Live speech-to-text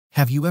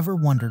Have you ever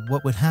wondered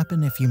what would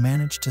happen if you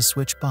managed to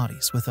switch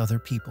bodies with other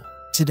people?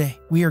 Today,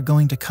 we are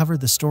going to cover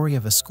the story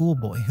of a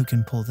schoolboy who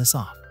can pull this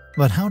off.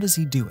 But how does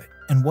he do it?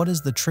 And what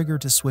is the trigger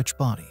to switch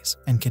bodies?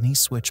 And can he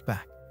switch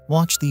back?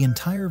 Watch the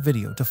entire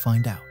video to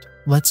find out.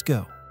 Let's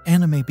go.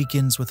 Anime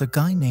begins with a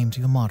guy named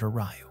Yamada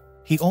Ryu.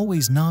 He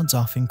always nods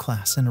off in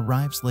class and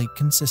arrives late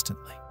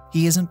consistently.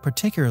 He isn't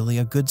particularly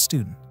a good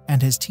student,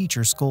 and his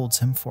teacher scolds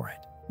him for it.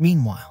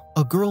 Meanwhile,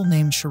 a girl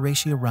named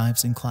Shiraishi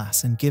arrives in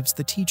class and gives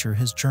the teacher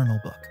his journal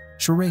book.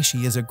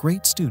 Shiraishi is a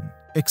great student,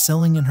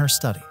 excelling in her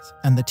studies,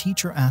 and the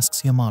teacher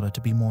asks Yamada to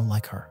be more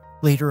like her.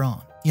 Later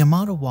on,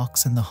 Yamada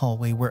walks in the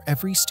hallway where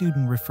every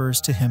student refers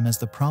to him as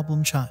the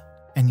problem child,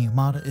 and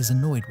Yamada is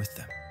annoyed with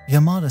them.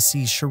 Yamada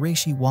sees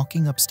Shiraishi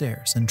walking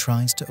upstairs and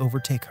tries to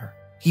overtake her.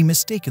 He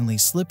mistakenly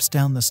slips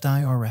down the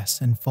stairs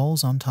and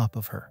falls on top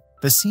of her.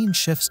 The scene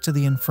shifts to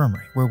the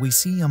infirmary where we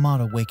see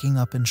Yamada waking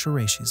up in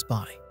Shiraishi's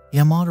body.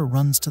 Yamada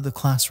runs to the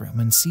classroom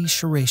and sees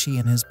Shiraishi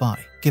in his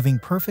body, giving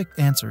perfect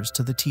answers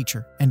to the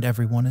teacher, and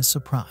everyone is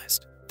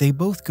surprised. They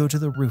both go to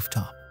the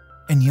rooftop,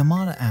 and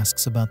Yamada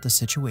asks about the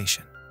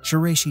situation.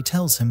 Shiraishi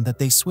tells him that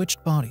they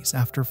switched bodies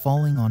after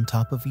falling on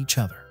top of each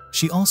other.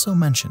 She also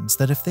mentions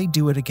that if they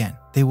do it again,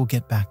 they will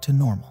get back to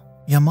normal.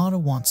 Yamada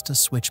wants to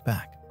switch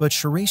back, but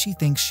Shiraishi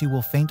thinks she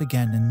will faint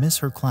again and miss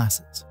her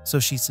classes, so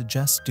she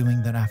suggests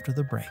doing that after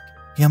the break.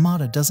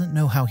 Yamada doesn't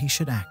know how he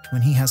should act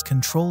when he has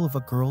control of a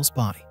girl's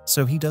body,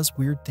 so he does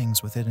weird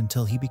things with it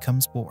until he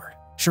becomes bored.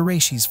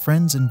 Shiraishi's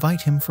friends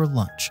invite him for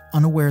lunch,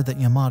 unaware that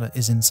Yamada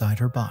is inside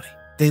her body.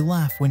 They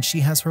laugh when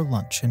she has her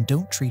lunch and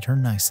don't treat her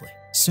nicely.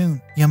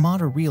 Soon,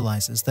 Yamada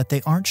realizes that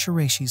they aren't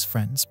Shiraishi's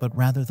friends but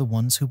rather the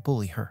ones who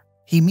bully her.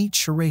 He meets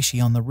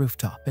Shiraishi on the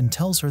rooftop and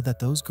tells her that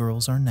those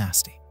girls are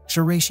nasty.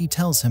 Shiraishi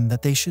tells him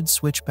that they should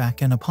switch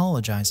back and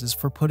apologizes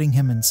for putting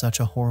him in such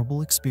a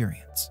horrible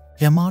experience.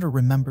 Yamada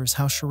remembers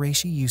how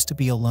Shiraishi used to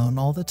be alone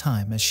all the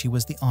time as she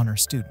was the honor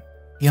student.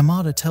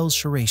 Yamada tells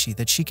Shiraishi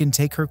that she can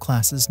take her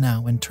classes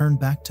now and turn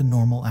back to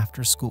normal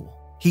after school.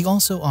 He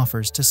also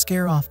offers to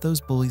scare off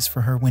those bullies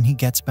for her when he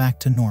gets back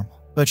to normal.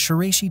 But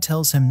Shiraishi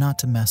tells him not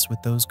to mess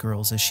with those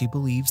girls as she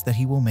believes that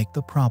he will make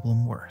the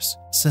problem worse.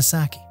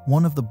 Sasaki,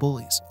 one of the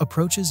bullies,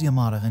 approaches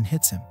Yamada and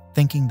hits him,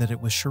 thinking that it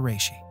was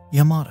Shiraishi.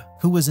 Yamada,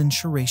 who was in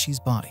Shiraishi's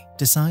body,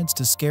 decides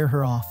to scare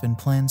her off and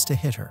plans to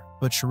hit her,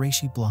 but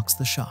Shiraishi blocks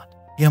the shot.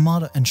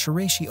 Yamada and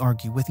Shiraishi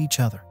argue with each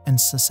other, and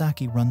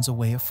Sasaki runs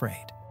away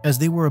afraid. As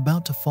they were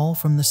about to fall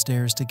from the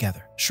stairs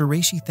together,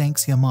 Shiraishi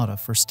thanks Yamada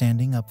for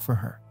standing up for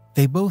her.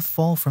 They both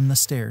fall from the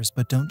stairs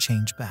but don't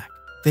change back.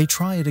 They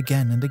try it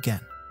again and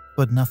again,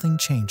 but nothing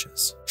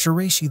changes.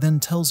 Shiraishi then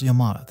tells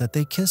Yamada that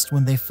they kissed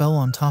when they fell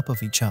on top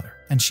of each other,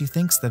 and she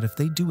thinks that if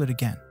they do it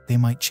again, they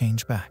might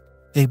change back.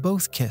 They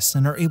both kiss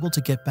and are able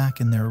to get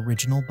back in their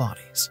original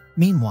bodies.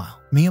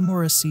 Meanwhile,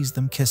 Miyamura sees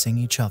them kissing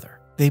each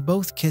other. They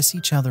both kiss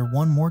each other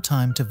one more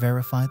time to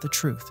verify the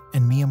truth,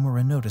 and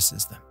Miyamura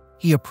notices them.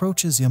 He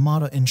approaches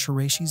Yamada in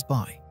Shiraishi's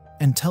body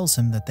and tells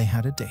him that they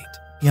had a date.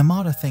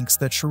 Yamada thinks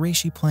that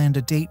Shiraishi planned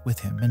a date with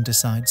him and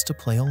decides to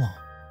play along.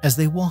 As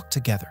they walk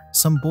together,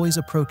 some boys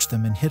approach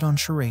them and hit on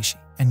Shiraishi,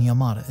 and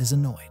Yamada is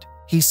annoyed.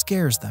 He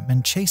scares them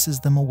and chases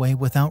them away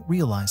without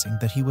realizing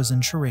that he was in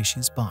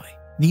Shiraishi's body.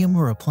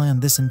 Miyamura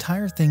planned this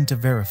entire thing to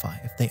verify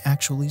if they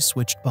actually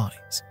switched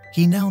bodies.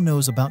 He now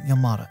knows about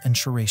Yamada and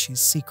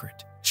Shiraishi's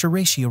secret.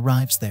 Shiraishi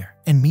arrives there,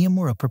 and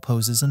Miyamura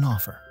proposes an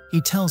offer.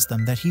 He tells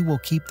them that he will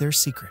keep their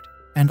secret,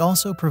 and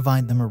also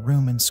provide them a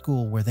room in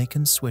school where they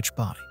can switch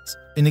bodies.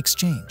 In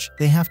exchange,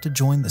 they have to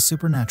join the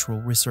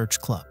Supernatural Research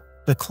Club.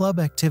 The club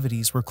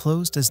activities were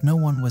closed as no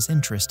one was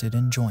interested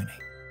in joining.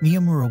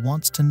 Miyamura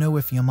wants to know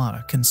if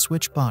Yamada can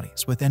switch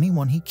bodies with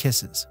anyone he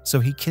kisses, so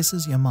he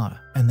kisses Yamada,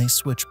 and they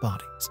switch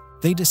bodies.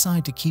 They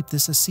decide to keep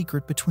this a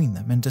secret between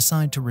them and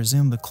decide to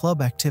resume the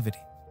club activity,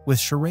 with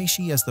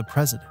Shiraishi as the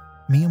president,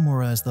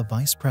 Miyamura as the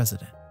vice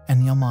president,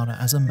 and Yamada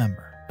as a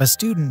member. A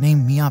student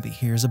named Miyabi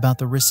hears about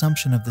the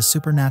resumption of the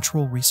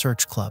Supernatural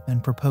Research Club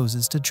and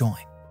proposes to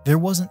join. There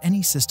wasn't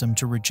any system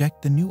to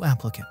reject the new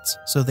applicants,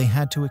 so they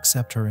had to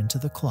accept her into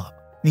the club.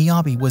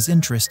 Miyabi was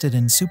interested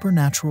in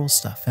supernatural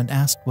stuff and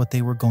asked what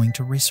they were going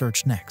to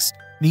research next.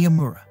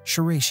 Miyamura,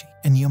 Shiraishi,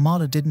 and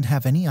Yamada didn't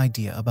have any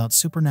idea about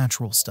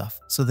supernatural stuff,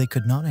 so they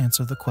could not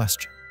answer the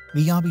question.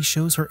 Miyabi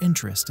shows her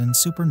interest in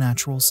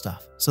supernatural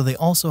stuff, so they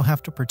also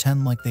have to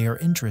pretend like they are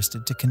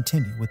interested to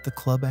continue with the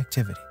club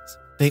activities.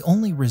 They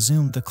only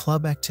resumed the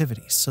club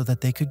activities so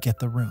that they could get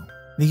the room.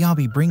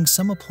 Miyabi brings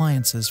some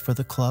appliances for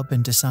the club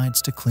and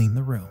decides to clean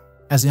the room.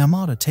 As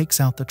Yamada takes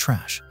out the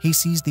trash, he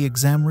sees the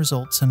exam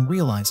results and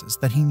realizes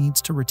that he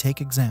needs to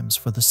retake exams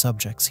for the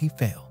subjects he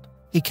failed.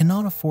 He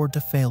cannot afford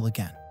to fail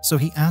again, so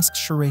he asks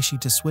Shiraishi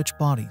to switch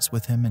bodies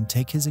with him and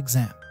take his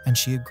exam, and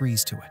she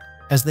agrees to it.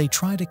 As they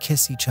try to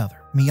kiss each other,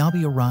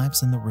 Miyabi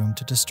arrives in the room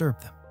to disturb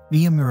them.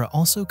 Miyamura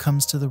also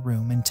comes to the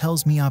room and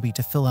tells Miyabi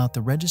to fill out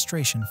the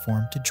registration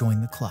form to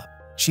join the club.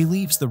 She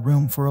leaves the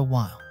room for a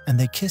while, and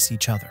they kiss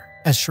each other.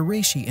 As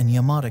Shiraishi and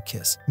Yamada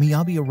kiss,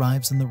 Miyabi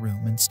arrives in the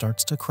room and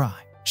starts to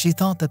cry. She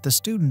thought that the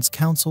students'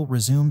 council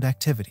resumed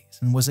activities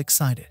and was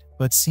excited,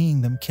 but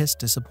seeing them kiss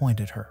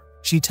disappointed her.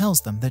 She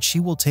tells them that she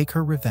will take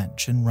her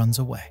revenge and runs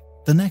away.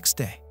 The next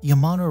day,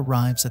 Yamada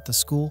arrives at the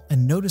school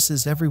and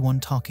notices everyone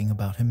talking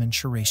about him and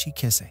Shiraishi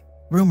kissing.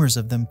 Rumors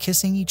of them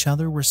kissing each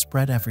other were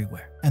spread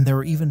everywhere, and there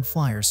were even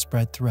flyers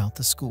spread throughout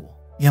the school.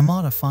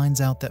 Yamada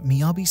finds out that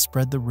Miyabi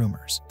spread the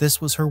rumors.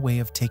 This was her way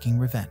of taking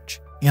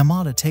revenge.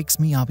 Yamada takes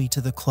Miyabi to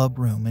the club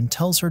room and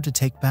tells her to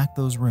take back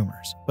those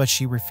rumors, but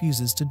she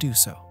refuses to do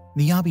so.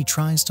 Miyabi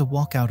tries to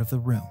walk out of the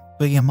room,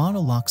 but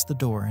Yamada locks the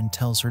door and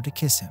tells her to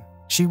kiss him.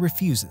 She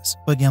refuses,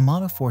 but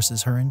Yamada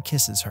forces her and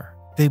kisses her.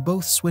 They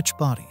both switch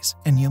bodies,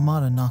 and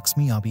Yamada knocks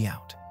Miyabi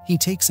out. He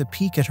takes a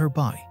peek at her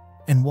body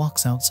and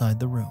walks outside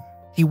the room.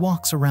 He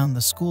walks around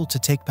the school to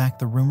take back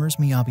the rumors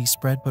Miyabi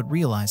spread, but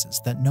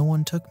realizes that no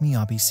one took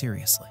Miyabi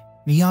seriously.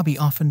 Miyabi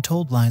often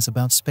told lies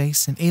about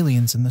space and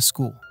aliens in the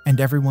school, and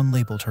everyone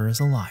labeled her as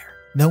a liar.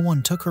 No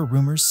one took her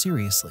rumors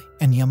seriously,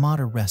 and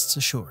Yamada rests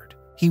assured.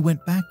 He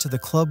went back to the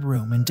club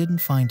room and didn't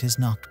find his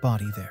knocked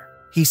body there.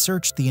 He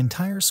searched the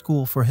entire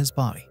school for his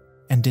body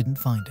and didn't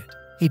find it.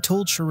 He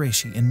told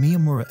Shiraishi and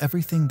Miyamura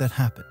everything that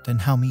happened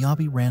and how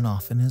Miyabi ran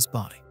off in his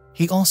body.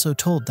 He also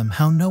told them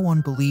how no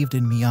one believed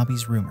in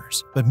Miyabi's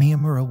rumors, but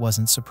Miyamura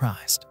wasn't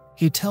surprised.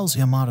 He tells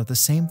Yamada the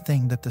same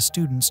thing that the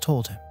students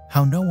told him,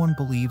 how no one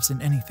believes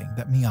in anything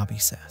that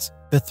Miyabi says.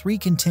 The three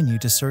continue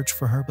to search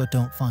for her but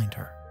don't find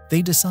her.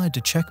 They decide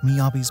to check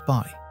Miyabi's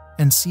body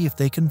and see if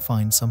they can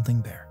find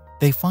something there.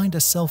 They find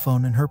a cell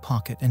phone in her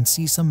pocket and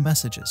see some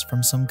messages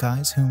from some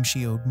guys whom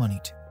she owed money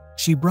to.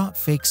 She brought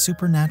fake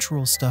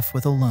supernatural stuff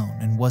with a loan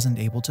and wasn't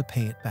able to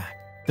pay it back.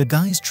 The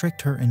guys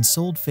tricked her and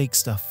sold fake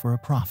stuff for a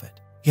profit.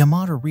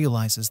 Yamada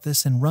realizes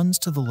this and runs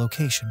to the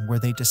location where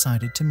they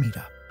decided to meet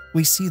up.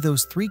 We see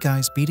those three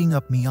guys beating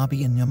up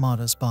Miyabi in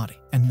Yamada's body,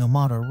 and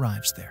Yamada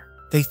arrives there.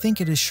 They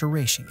think it is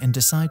Shiraishi and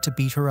decide to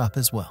beat her up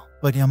as well,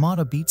 but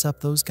Yamada beats up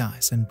those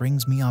guys and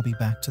brings Miyabi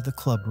back to the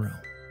club room.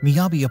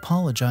 Miyabi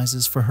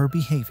apologizes for her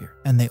behavior,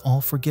 and they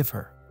all forgive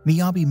her.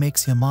 Miyabi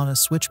makes Yamada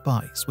switch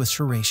bodies with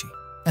Shiraishi,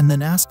 and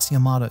then asks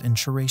Yamada in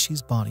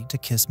Shiraishi's body to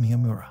kiss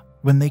Miyamura.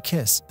 When they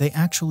kiss, they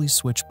actually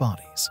switch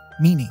bodies,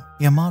 meaning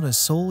Yamada's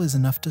soul is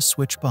enough to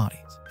switch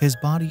bodies. His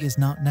body is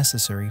not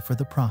necessary for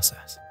the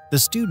process. The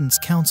Students'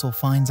 Council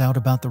finds out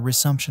about the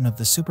resumption of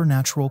the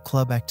supernatural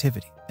club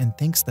activity and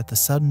thinks that the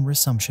sudden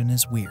resumption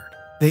is weird.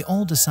 They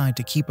all decide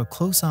to keep a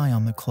close eye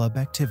on the club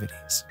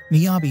activities.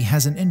 Miyabi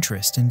has an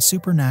interest in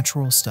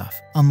supernatural stuff,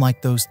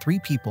 unlike those three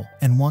people,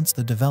 and wants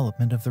the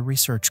development of the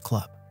research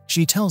club.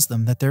 She tells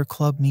them that their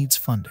club needs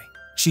funding.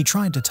 She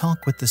tried to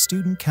talk with the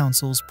Student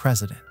Council's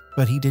president,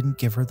 but he didn't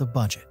give her the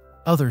budget.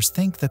 Others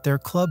think that their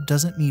club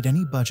doesn't need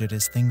any budget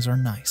as things are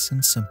nice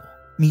and simple.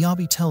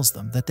 Miyabi tells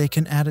them that they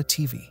can add a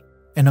TV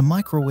and a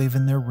microwave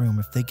in their room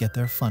if they get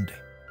their funding.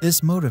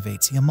 This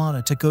motivates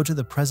Yamada to go to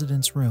the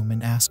president's room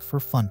and ask for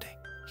funding.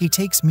 He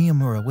takes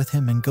Miyamura with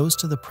him and goes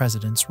to the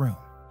president's room.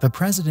 The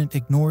president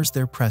ignores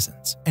their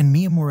presence, and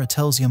Miyamura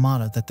tells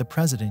Yamada that the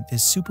president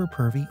is super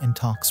pervy and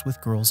talks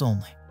with girls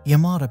only.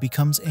 Yamada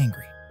becomes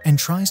angry and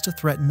tries to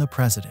threaten the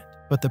president,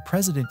 but the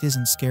president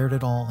isn't scared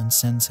at all and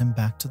sends him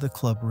back to the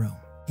club room.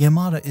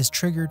 Yamada is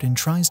triggered and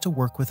tries to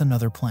work with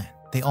another plan.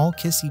 They all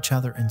kiss each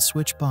other and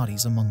switch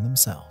bodies among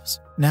themselves.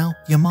 Now,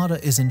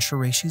 Yamada is in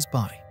Shiraishi's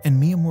body,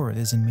 and Miyamura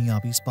is in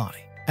Miyabi's body.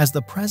 As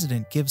the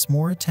president gives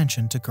more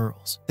attention to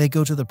girls, they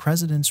go to the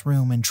president's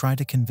room and try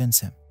to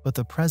convince him, but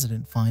the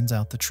president finds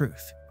out the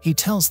truth. He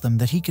tells them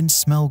that he can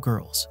smell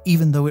girls,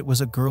 even though it was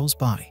a girl's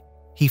body.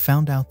 He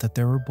found out that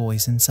there were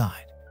boys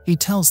inside. He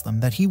tells them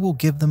that he will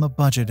give them a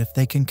budget if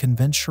they can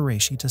convince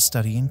Shiraishi to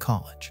study in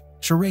college.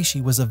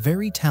 Shiraishi was a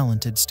very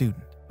talented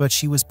student, but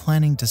she was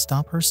planning to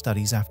stop her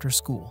studies after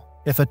school.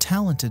 If a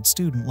talented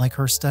student like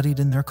her studied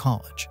in their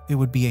college, it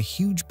would be a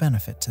huge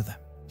benefit to them.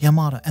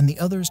 Yamada and the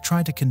others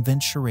try to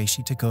convince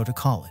Shiraishi to go to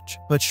college,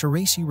 but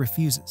Shiraishi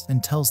refuses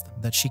and tells them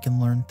that she can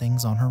learn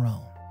things on her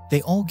own.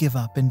 They all give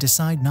up and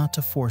decide not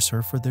to force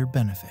her for their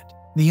benefit.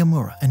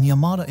 Miyamura and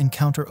Yamada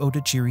encounter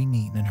Otajiri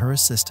Nin and her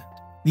assistant.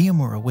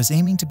 Miyamura was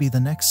aiming to be the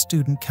next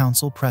student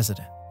council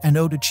president, and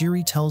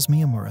Otajiri tells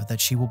Miyamura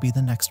that she will be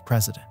the next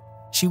president.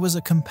 She was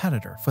a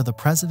competitor for the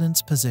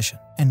president's position,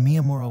 and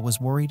Miyamura was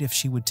worried if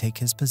she would take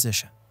his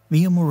position.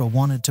 Miyamura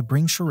wanted to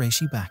bring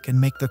Shiraishi back and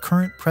make the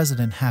current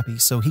president happy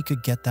so he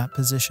could get that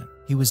position.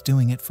 He was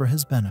doing it for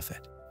his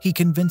benefit. He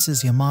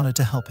convinces Yamada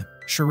to help him.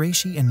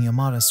 Shiraishi and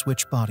Yamada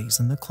switch bodies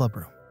in the club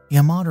room.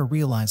 Yamada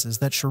realizes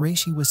that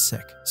Shiraishi was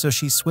sick, so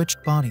she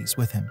switched bodies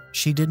with him.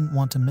 She didn't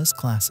want to miss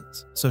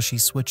classes, so she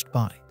switched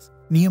bodies.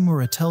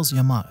 Miyamura tells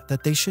Yamada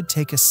that they should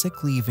take a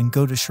sick leave and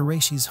go to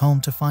Shiraishi's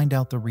home to find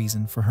out the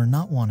reason for her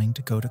not wanting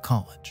to go to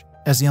college.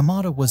 As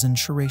Yamada was in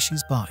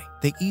Shiraishi's body,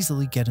 they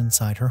easily get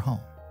inside her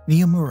home.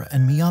 Miyamura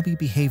and Miyabi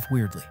behave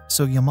weirdly,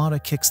 so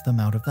Yamada kicks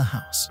them out of the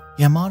house.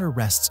 Yamada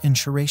rests in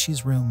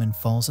Shiraishi's room and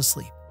falls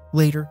asleep.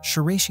 Later,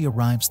 Shiraishi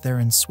arrives there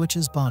and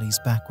switches bodies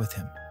back with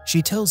him.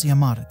 She tells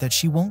Yamada that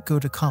she won't go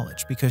to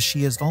college because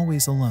she is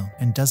always alone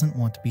and doesn't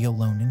want to be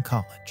alone in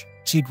college.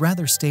 She'd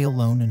rather stay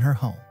alone in her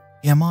home.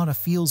 Yamada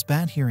feels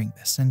bad hearing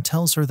this and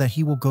tells her that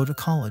he will go to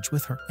college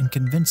with her and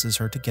convinces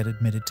her to get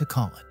admitted to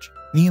college.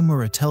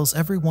 Miyamura tells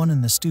everyone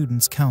in the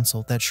students'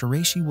 council that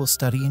Shiraishi will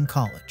study in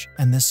college,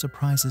 and this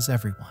surprises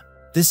everyone.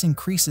 This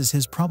increases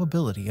his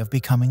probability of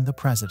becoming the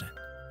president.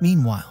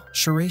 Meanwhile,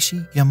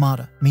 Shiraishi,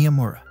 Yamada,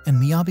 Miyamura, and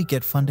Miyabi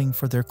get funding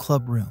for their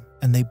club room,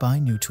 and they buy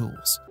new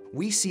tools.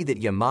 We see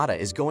that Yamada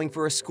is going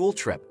for a school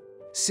trip.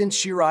 Since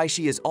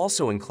Shiraishi is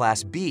also in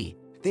Class B,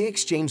 they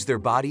exchange their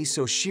bodies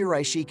so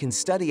Shiraishi can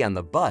study on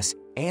the bus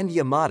and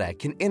Yamada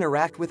can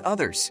interact with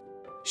others.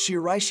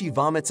 Shiraishi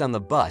vomits on the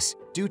bus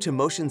due to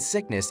motion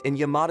sickness in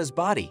Yamada's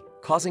body,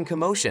 causing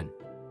commotion.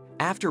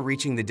 After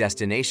reaching the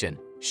destination,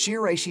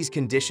 Shiraishi's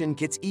condition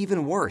gets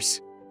even worse.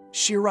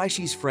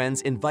 Shiraishi's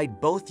friends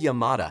invite both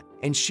Yamada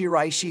and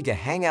Shiraishi to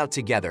hang out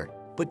together,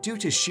 but due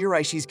to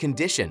Shiraishi's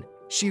condition,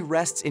 she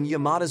rests in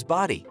Yamada's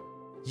body.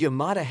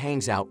 Yamada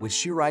hangs out with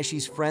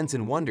Shiraishi's friends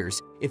and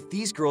wonders if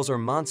these girls are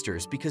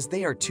monsters because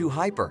they are too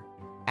hyper.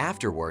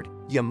 Afterward,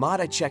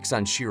 Yamada checks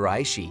on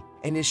Shiraishi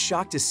and is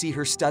shocked to see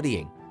her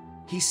studying.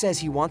 He says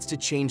he wants to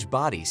change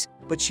bodies,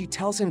 but she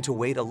tells him to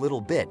wait a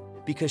little bit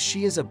because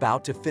she is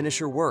about to finish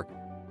her work.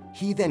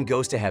 He then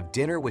goes to have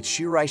dinner with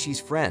Shiraishi's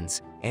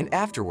friends, and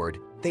afterward,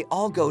 they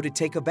all go to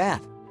take a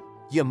bath.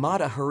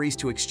 Yamada hurries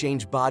to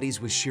exchange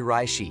bodies with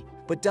Shiraishi,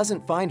 but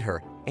doesn't find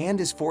her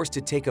and is forced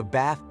to take a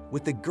bath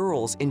with the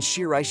girls in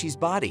Shiraishi's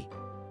body.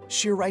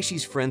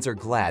 Shiraishi's friends are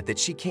glad that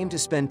she came to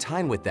spend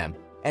time with them,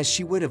 as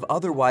she would have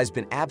otherwise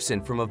been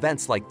absent from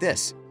events like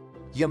this.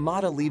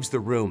 Yamada leaves the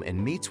room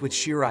and meets with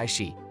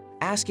Shiraishi,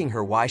 asking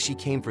her why she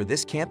came for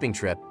this camping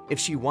trip if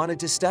she wanted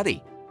to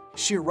study.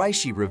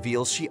 Shiraishi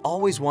reveals she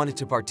always wanted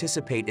to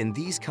participate in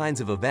these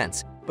kinds of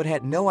events, but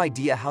had no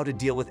idea how to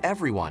deal with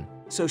everyone,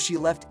 so she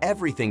left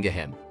everything to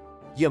him.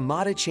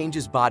 Yamada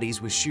changes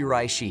bodies with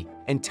Shiraishi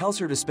and tells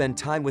her to spend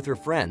time with her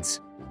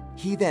friends.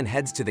 He then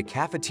heads to the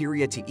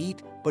cafeteria to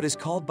eat, but is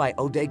called by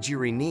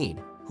Odejiri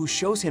Nin, who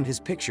shows him his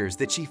pictures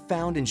that she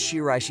found in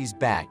Shiraishi's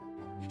bag.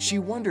 She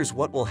wonders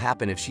what will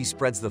happen if she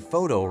spreads the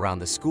photo around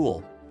the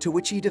school, to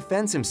which he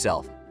defends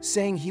himself,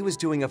 saying he was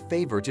doing a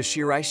favor to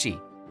Shiraishi.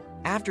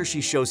 After she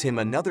shows him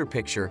another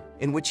picture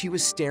in which he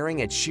was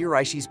staring at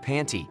Shiraishi's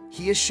panty,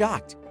 he is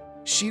shocked.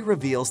 She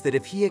reveals that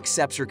if he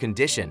accepts her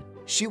condition,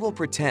 she will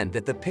pretend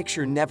that the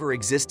picture never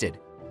existed.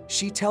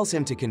 She tells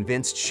him to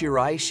convince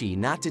Shiraishi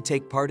not to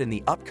take part in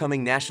the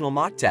upcoming national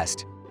mock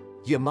test.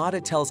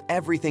 Yamada tells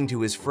everything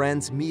to his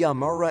friends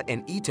Miyamura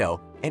and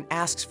Ito and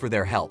asks for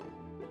their help.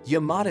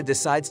 Yamada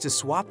decides to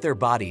swap their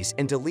bodies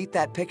and delete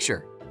that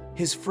picture.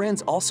 His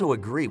friends also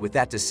agree with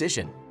that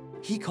decision.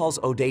 He calls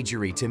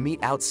Odejiri to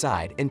meet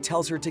outside and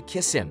tells her to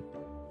kiss him.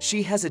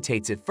 She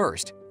hesitates at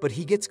first, but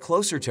he gets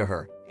closer to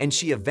her, and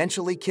she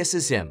eventually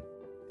kisses him.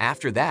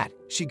 After that,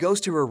 she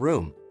goes to her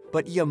room,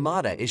 but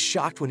Yamada is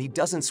shocked when he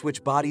doesn't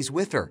switch bodies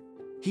with her.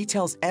 He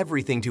tells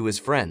everything to his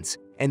friends,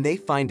 and they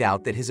find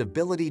out that his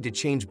ability to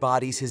change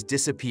bodies has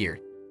disappeared.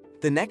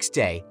 The next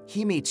day,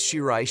 he meets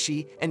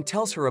Shiraishi and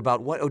tells her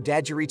about what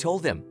Odejiri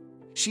told him.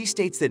 She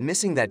states that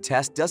missing that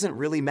test doesn't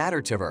really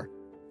matter to her.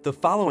 The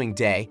following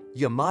day,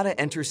 Yamada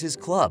enters his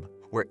club,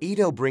 where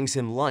Ito brings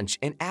him lunch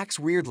and acts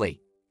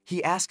weirdly.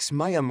 He asks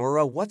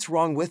Miyamura what's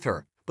wrong with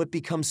her, but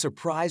becomes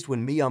surprised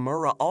when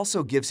Miyamura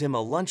also gives him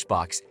a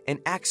lunchbox and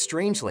acts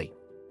strangely.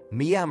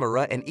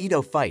 Miyamura and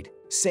Ito fight,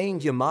 saying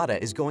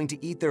Yamada is going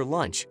to eat their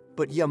lunch,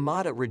 but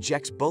Yamada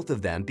rejects both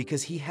of them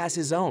because he has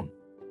his own.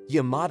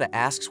 Yamada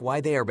asks why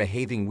they are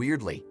behaving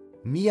weirdly.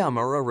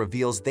 Miyamura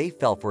reveals they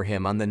fell for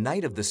him on the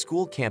night of the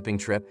school camping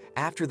trip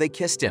after they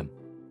kissed him.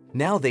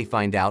 Now they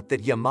find out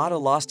that Yamada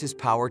lost his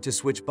power to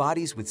switch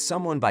bodies with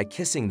someone by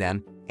kissing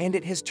them, and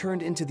it has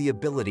turned into the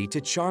ability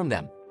to charm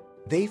them.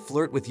 They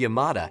flirt with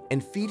Yamada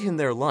and feed him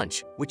their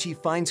lunch, which he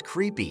finds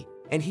creepy,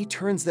 and he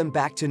turns them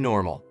back to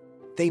normal.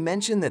 They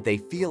mention that they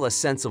feel a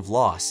sense of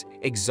loss,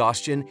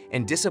 exhaustion,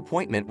 and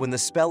disappointment when the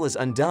spell is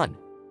undone.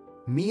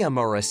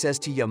 Miyamura says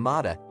to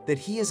Yamada that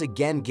he has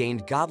again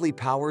gained godly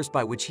powers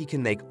by which he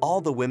can make all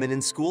the women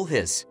in school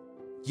his.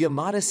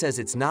 Yamada says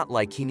it's not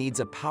like he needs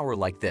a power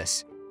like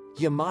this.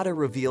 Yamada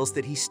reveals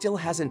that he still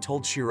hasn't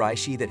told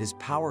Shiraishi that his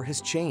power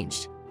has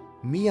changed.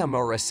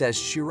 Miyamura says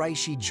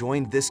Shiraishi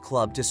joined this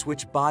club to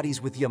switch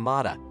bodies with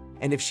Yamada,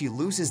 and if she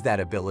loses that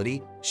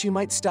ability, she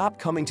might stop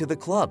coming to the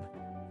club.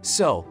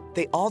 So,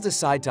 they all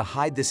decide to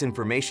hide this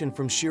information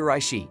from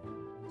Shiraishi.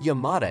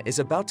 Yamada is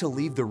about to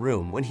leave the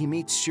room when he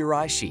meets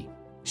Shiraishi.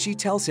 She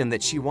tells him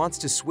that she wants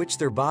to switch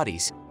their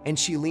bodies, and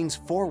she leans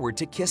forward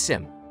to kiss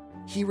him.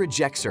 He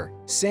rejects her,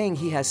 saying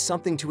he has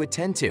something to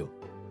attend to.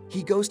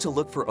 He goes to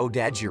look for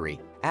Odejiri,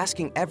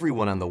 asking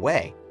everyone on the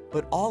way,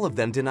 but all of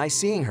them deny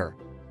seeing her.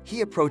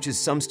 He approaches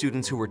some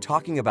students who were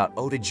talking about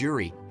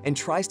Odejiri and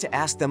tries to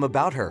ask them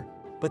about her,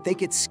 but they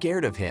get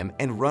scared of him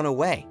and run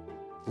away.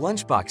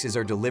 Lunchboxes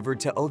are delivered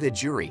to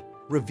Odejiri,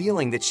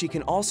 revealing that she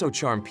can also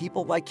charm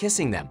people by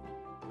kissing them.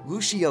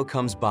 Lucio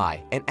comes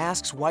by and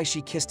asks why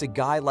she kissed a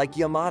guy like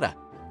Yamada.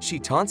 She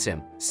taunts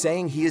him,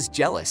 saying he is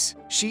jealous.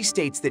 She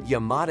states that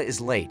Yamada is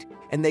late,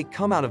 and they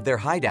come out of their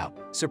hideout,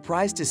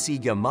 surprised to see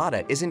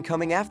Yamada isn't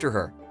coming after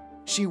her.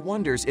 She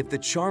wonders if the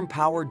charm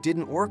power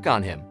didn't work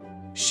on him.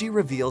 She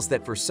reveals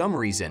that for some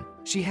reason,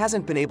 She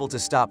hasn't been able to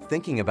stop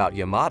thinking about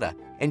Yamada,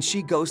 and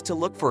she goes to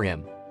look for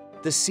him.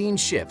 The scene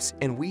shifts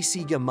and we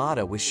see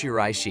Yamada with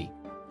Shiraishi.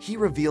 He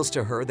reveals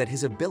to her that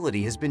his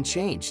ability has been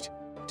changed.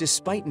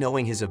 Despite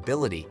knowing his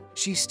ability,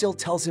 she still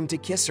tells him to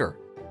kiss her.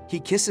 He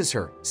kisses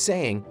her,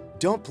 saying,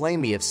 "Don't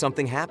blame me if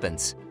something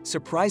happens."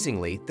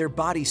 Surprisingly, their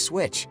bodies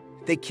switch.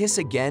 They kiss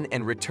again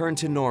and return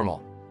to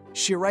normal.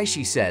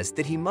 Shiraishi says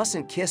that he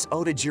mustn't kiss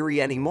Otajiri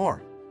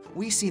anymore.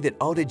 We see that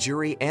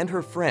Otajiri and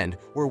her friend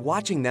were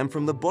watching them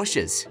from the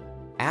bushes.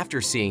 After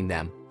seeing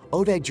them,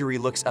 Otajiri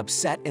looks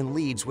upset and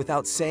leaves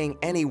without saying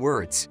any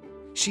words.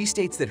 She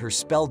states that her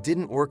spell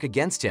didn't work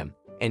against him,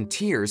 and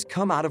tears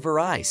come out of her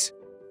eyes.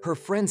 Her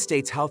friend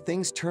states how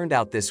things turned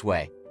out this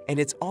way, and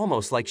it's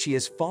almost like she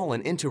has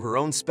fallen into her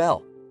own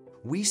spell.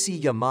 We see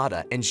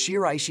Yamada and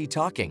Shiraishi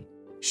talking.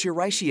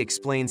 Shiraishi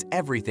explains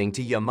everything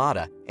to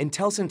Yamada and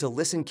tells him to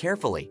listen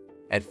carefully.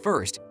 At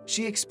first,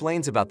 she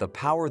explains about the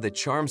power that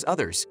charms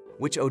others,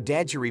 which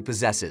Otajiri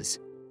possesses.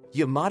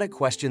 Yamada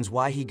questions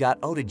why he got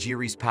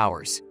Otajiri's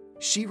powers.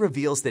 She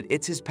reveals that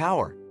it's his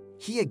power.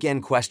 He again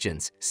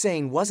questions,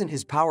 saying wasn't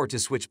his power to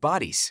switch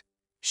bodies.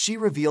 She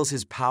reveals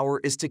his power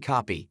is to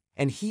copy,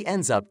 and he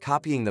ends up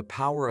copying the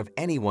power of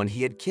anyone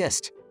he had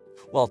kissed.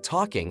 While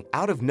talking,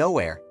 out of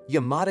nowhere,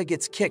 Yamada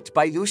gets kicked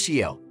by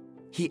Ushio.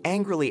 He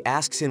angrily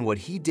asks him what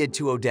he did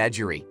to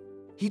Otajiri.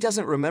 He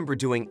doesn't remember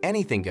doing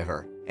anything to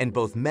her, and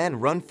both men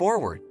run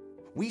forward.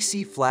 We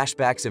see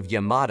flashbacks of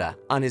Yamada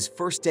on his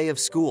first day of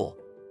school.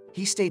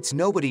 He states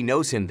nobody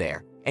knows him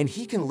there, and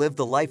he can live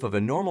the life of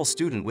a normal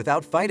student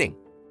without fighting.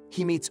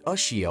 He meets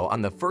Ushio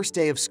on the first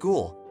day of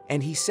school,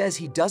 and he says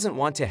he doesn't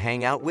want to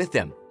hang out with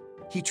him.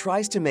 He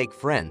tries to make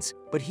friends,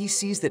 but he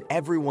sees that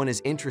everyone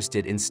is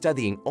interested in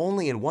studying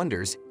only and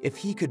wonders if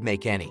he could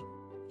make any.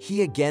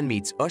 He again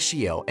meets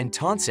Ushio and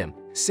taunts him,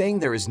 saying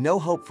there is no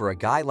hope for a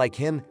guy like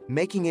him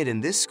making it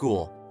in this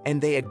school, and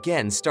they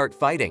again start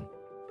fighting.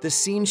 The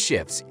scene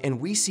shifts and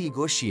we see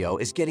Ushio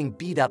is getting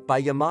beat up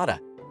by Yamada,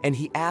 and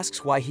he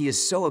asks why he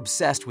is so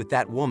obsessed with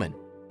that woman.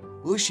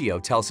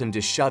 Ushio tells him to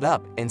shut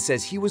up and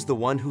says he was the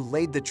one who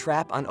laid the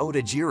trap on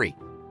Otajiri.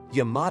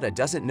 Yamada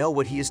doesn't know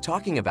what he is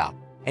talking about,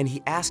 and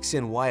he asks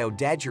him why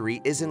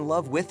Otajiri is in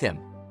love with him.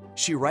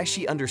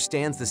 Shiraishi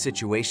understands the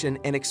situation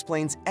and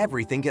explains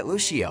everything to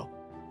Ushio.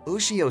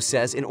 Ushio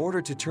says in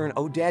order to turn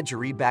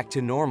Otajiri back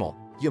to normal,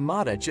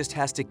 Yamada just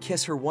has to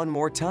kiss her one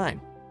more time.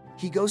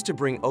 He goes to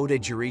bring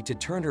Otajiri to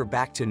turn her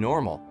back to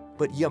normal,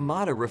 but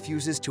Yamada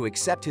refuses to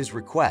accept his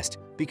request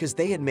because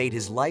they had made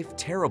his life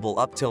terrible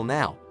up till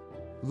now.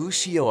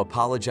 Ushio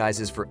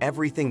apologizes for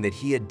everything that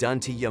he had done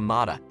to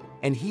Yamada,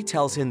 and he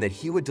tells him that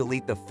he would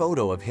delete the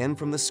photo of him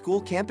from the school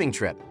camping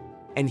trip.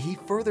 And he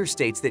further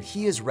states that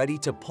he is ready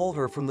to pull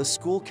her from the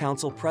school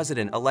council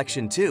president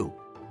election too.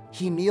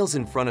 He kneels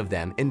in front of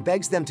them and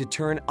begs them to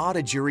turn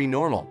Otajiri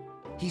normal.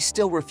 He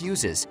still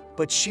refuses,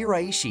 but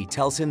Shiraishi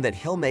tells him that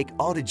he'll make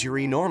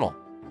Otajiri normal.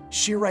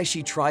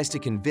 Shiraishi tries to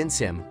convince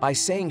him by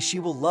saying she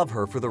will love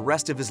her for the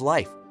rest of his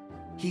life.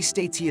 He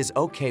states he is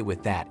okay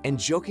with that and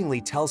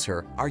jokingly tells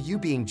her, "Are you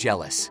being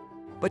jealous?"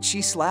 But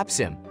she slaps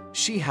him.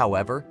 She,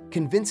 however,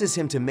 convinces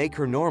him to make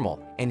her normal,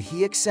 and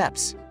he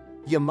accepts.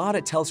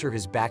 Yamada tells her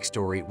his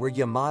backstory where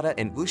Yamada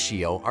and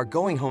Ushio are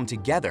going home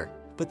together,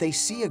 but they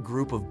see a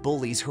group of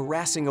bullies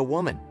harassing a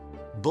woman.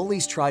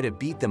 Bullies try to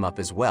beat them up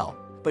as well,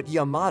 but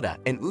Yamada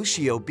and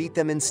Ushio beat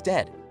them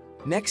instead.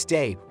 Next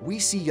day, we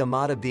see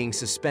Yamada being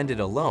suspended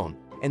alone,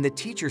 and the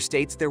teacher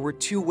states there were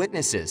two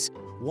witnesses.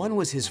 One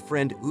was his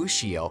friend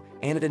Ushio,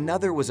 and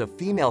another was a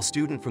female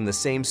student from the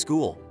same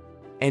school.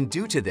 And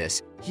due to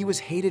this, he was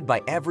hated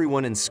by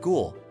everyone in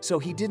school, so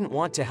he didn't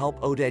want to help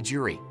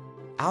Otajiri.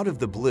 Out of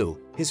the blue,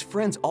 his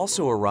friends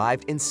also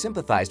arrived and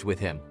sympathized with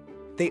him.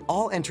 They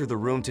all enter the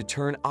room to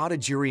turn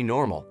Otajiri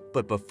normal,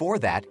 but before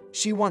that,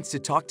 she wants to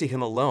talk to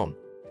him alone.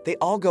 They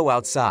all go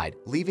outside,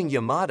 leaving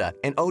Yamada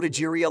and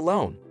Otajiri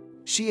alone.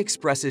 She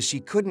expresses she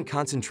couldn't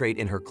concentrate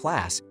in her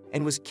class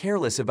and was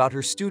careless about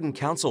her student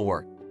council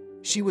work.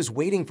 She was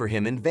waiting for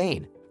him in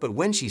vain, but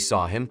when she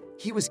saw him,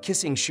 he was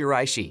kissing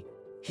Shiraishi.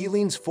 He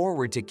leans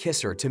forward to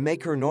kiss her to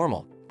make her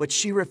normal, but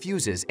she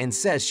refuses and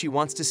says she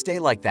wants to stay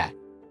like that.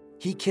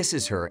 He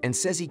kisses her and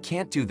says he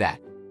can't do that.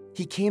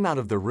 He came out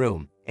of the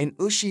room, and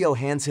Ushio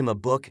hands him a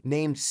book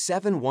named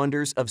 7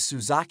 Wonders of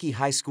Suzaki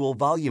High School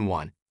Volume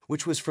 1,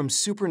 which was from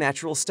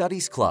Supernatural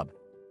Studies Club.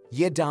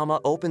 Yadama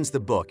opens the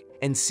book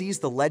and sees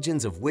the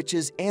legends of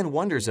witches and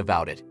wonders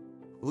about it.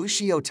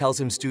 Ushio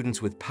tells him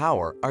students with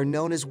power are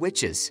known as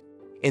witches.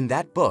 In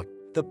that book,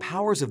 the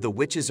powers of the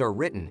witches are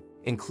written,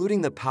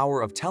 including the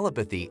power of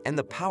telepathy and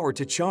the power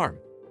to charm.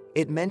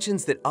 It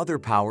mentions that other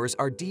powers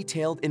are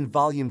detailed in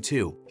Volume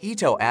 2.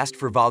 Ito asked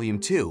for Volume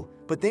 2,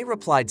 but they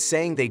replied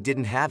saying they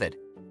didn't have it.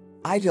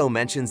 Ito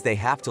mentions they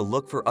have to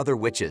look for other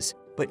witches,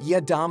 but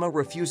Yadama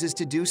refuses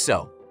to do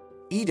so.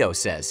 Ito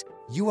says,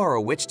 "You are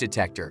a witch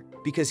detector,"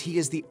 because he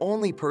is the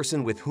only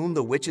person with whom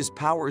the witch's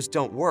powers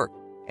don't work,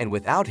 and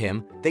without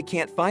him, they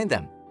can't find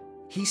them.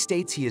 He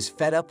states he is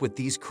fed up with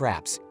these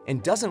craps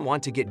and doesn't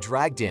want to get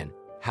dragged in.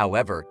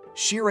 However,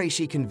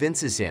 Shiraishi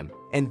convinces him,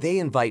 and they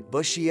invite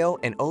Ushio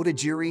and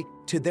Otajiri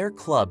to their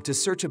club to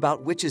search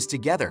about witches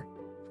together,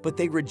 but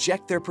they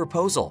reject their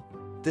proposal.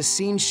 The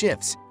scene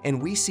shifts,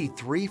 and we see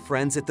three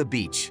friends at the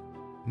beach.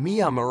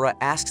 Miyamura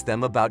asks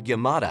them about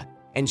Yamada,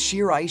 and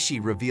Shiraishi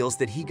reveals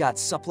that he got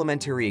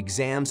supplementary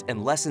exams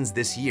and lessons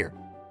this year.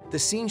 The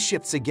scene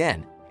shifts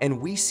again, and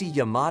we see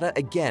Yamada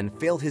again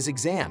fail his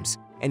exams,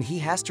 and he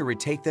has to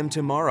retake them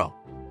tomorrow.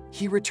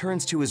 He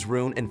returns to his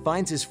room and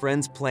finds his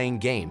friends playing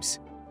games.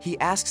 He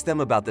asks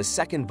them about the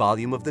second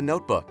volume of the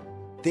notebook.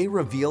 They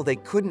reveal they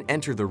couldn't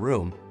enter the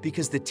room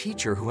because the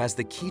teacher who has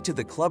the key to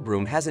the club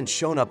room hasn't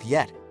shown up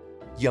yet.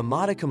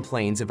 Yamada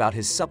complains about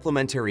his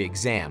supplementary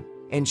exam,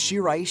 and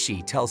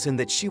Shiraishi tells him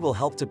that she will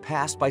help to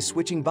pass by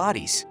switching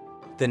bodies.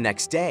 The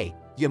next day,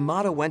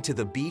 Yamada went to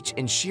the beach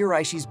in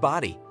Shiraishi's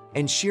body,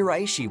 and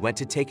Shiraishi went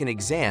to take an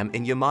exam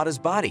in Yamada's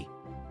body.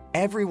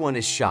 Everyone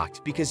is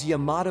shocked because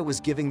Yamada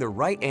was giving the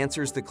right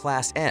answers. The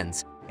class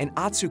ends, and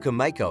Atsuka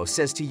Maiko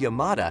says to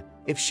Yamada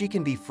if she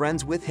can be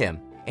friends with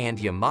him, and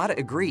Yamada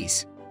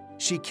agrees.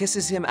 She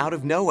kisses him out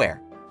of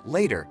nowhere.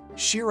 Later,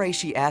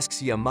 Shiraishi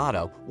asks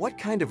Yamada what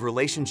kind of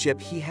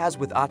relationship he has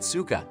with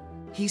Atsuka.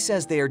 He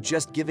says they are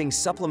just giving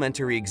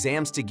supplementary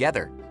exams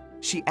together.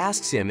 She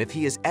asks him if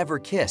he has ever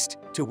kissed,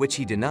 to which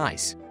he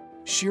denies.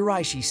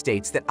 Shiraishi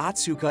states that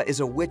Atsuka is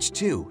a witch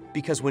too,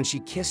 because when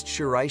she kissed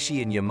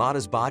Shiraishi in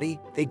Yamada's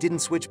body, they didn't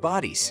switch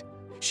bodies.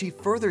 She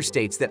further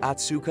states that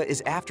Atsuka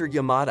is after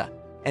Yamada,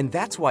 and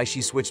that's why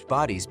she switched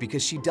bodies,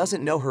 because she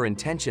doesn't know her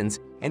intentions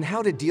and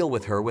how to deal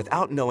with her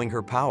without knowing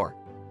her power.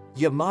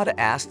 Yamada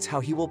asks how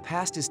he will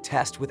pass his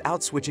test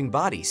without switching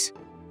bodies.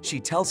 She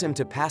tells him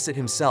to pass it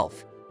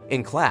himself.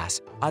 In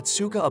class,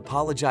 Atsuka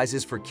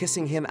apologizes for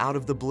kissing him out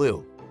of the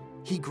blue.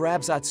 He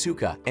grabs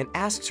Atsuka and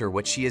asks her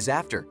what she is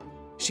after.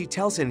 She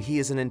tells him he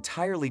is an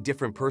entirely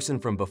different person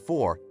from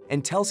before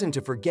and tells him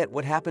to forget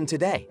what happened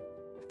today.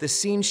 The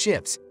scene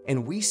shifts,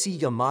 and we see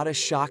Yamada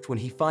shocked when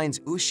he finds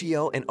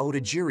Ushio and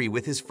Otajiri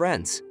with his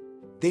friends.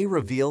 They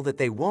reveal that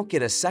they won't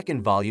get a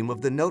second volume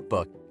of the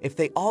notebook if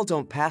they all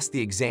don't pass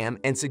the exam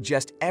and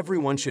suggest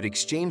everyone should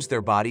exchange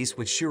their bodies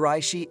with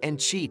Shiraishi and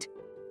cheat.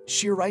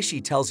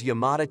 Shiraishi tells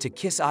Yamada to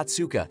kiss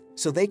Atsuka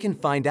so they can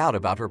find out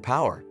about her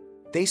power.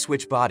 They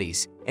switch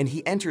bodies, and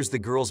he enters the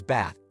girls'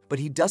 bath, but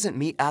he doesn't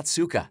meet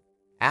Atsuka.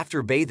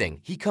 After bathing,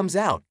 he comes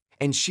out,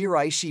 and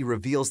Shiraishi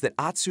reveals that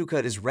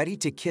Atsuka is ready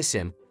to kiss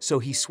him, so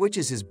he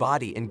switches his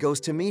body and goes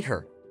to meet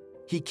her.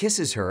 He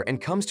kisses her and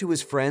comes to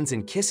his friends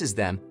and kisses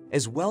them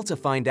as well to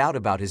find out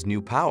about his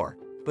new power,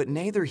 but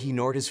neither he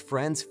nor his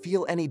friends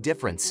feel any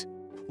difference.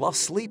 While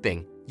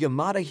sleeping,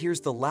 Yamada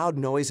hears the loud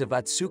noise of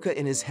Atsuka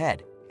in his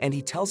head, and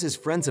he tells his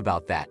friends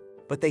about that,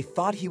 but they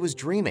thought he was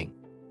dreaming.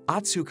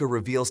 Atsuka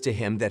reveals to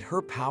him that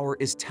her power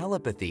is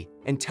telepathy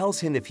and tells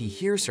him if he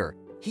hears her,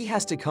 he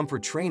has to come for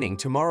training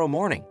tomorrow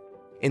morning.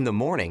 In the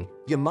morning,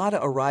 Yamada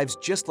arrives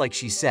just like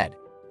she said.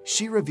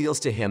 She reveals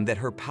to him that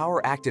her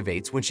power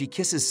activates when she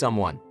kisses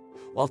someone.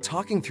 While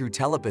talking through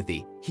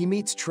telepathy, he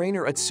meets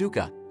trainer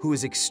Atsuka, who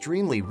is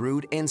extremely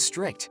rude and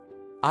strict.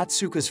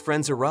 Atsuka's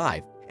friends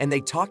arrive, and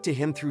they talk to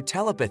him through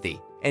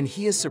telepathy, and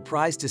he is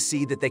surprised to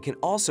see that they can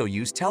also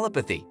use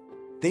telepathy.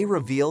 They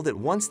reveal that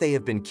once they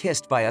have been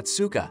kissed by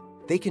Atsuka,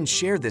 they can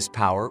share this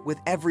power with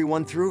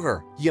everyone through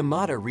her.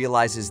 Yamada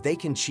realizes they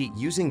can cheat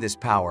using this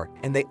power,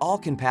 and they all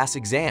can pass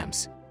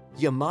exams.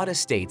 Yamada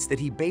states that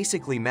he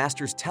basically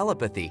masters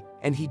telepathy,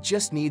 and he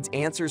just needs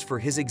answers for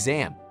his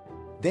exam.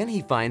 Then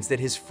he finds that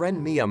his friend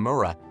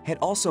Miyamura had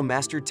also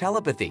mastered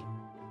telepathy.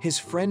 His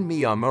friend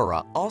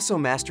Miyamura also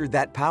mastered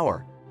that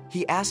power.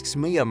 He asks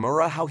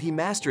Miyamura how he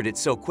mastered it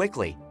so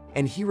quickly,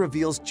 and he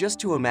reveals just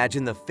to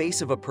imagine the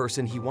face of a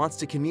person he wants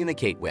to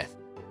communicate with.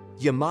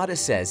 Yamada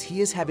says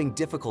he is having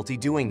difficulty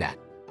doing that.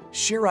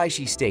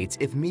 Shiraishi states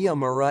if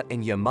Miyamura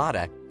and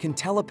Yamada can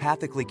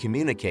telepathically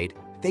communicate,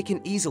 they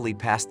can easily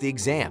pass the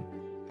exam.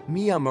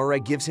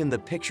 Miyamura gives him the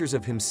pictures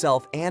of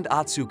himself and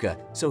Atsuka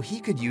so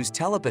he could use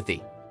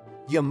telepathy.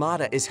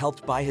 Yamada is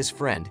helped by his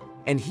friend,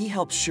 and he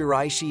helps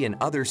Shiraishi and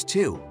others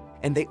too,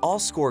 and they all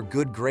score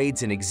good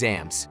grades in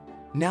exams.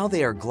 Now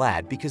they are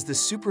glad because the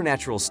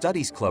Supernatural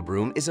Studies Club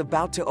room is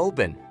about to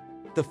open.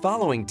 The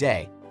following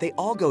day, they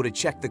all go to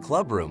check the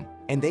club room,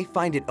 and they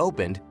find it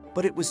opened,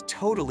 but it was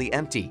totally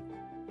empty.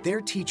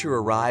 Their teacher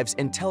arrives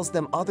and tells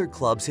them other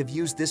clubs have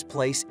used this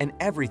place and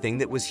everything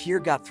that was here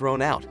got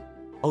thrown out.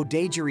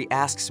 Otajiri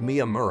asks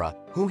Miyamura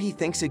whom he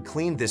thinks had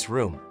cleaned this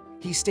room.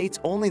 He states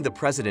only the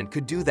president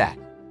could do that.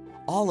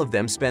 All of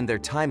them spend their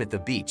time at the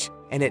beach,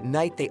 and at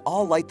night they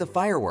all light the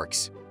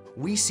fireworks.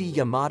 We see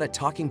Yamada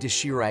talking to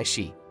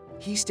Shiraishi.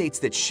 He states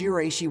that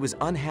Shiraishi was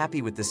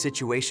unhappy with the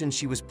situation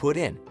she was put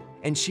in,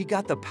 and she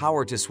got the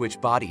power to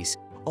switch bodies.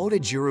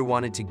 Otajiri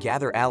wanted to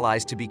gather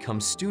allies to become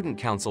student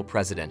council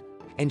president,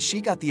 and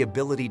she got the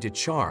ability to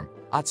charm.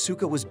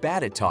 Atsuka was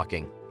bad at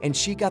talking, and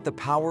she got the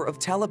power of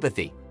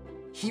telepathy.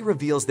 He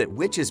reveals that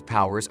witches'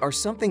 powers are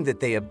something that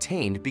they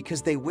obtained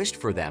because they wished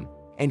for them,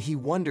 and he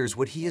wonders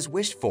what he has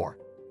wished for.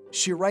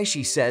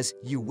 Shiraishi says,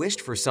 "You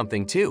wished for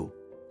something too."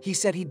 He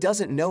said he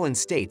doesn't know and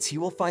states he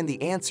will find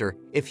the answer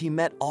if he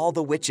met all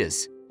the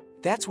witches.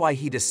 That's why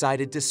he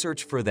decided to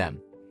search for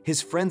them.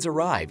 His friends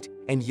arrived,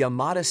 and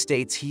Yamada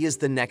states he is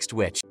the next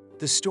witch.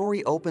 The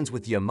story opens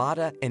with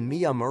Yamada and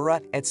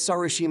Miyamura at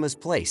Sarashima's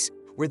place,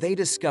 where they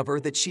discover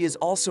that she is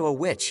also a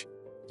witch.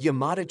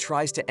 Yamada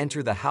tries to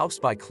enter the house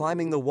by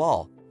climbing the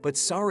wall, but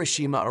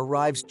Sarashima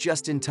arrives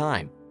just in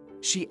time.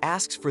 She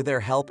asks for their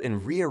help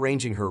in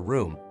rearranging her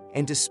room,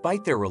 and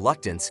despite their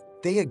reluctance,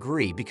 they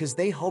agree because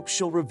they hope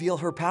she'll reveal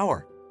her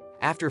power.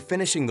 After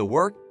finishing the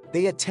work,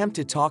 they attempt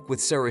to talk with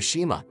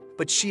Sarashima,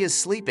 but she is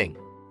sleeping.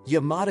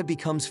 Yamada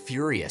becomes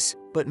furious,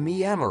 but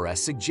Miyamura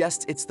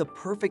suggests it's the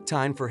perfect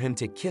time for him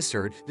to kiss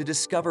her to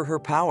discover her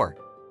power.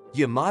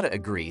 Yamada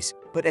agrees,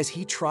 but as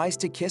he tries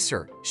to kiss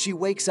her, she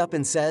wakes up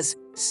and says,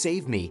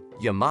 "Save me,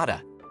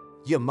 Yamada."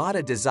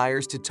 Yamada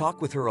desires to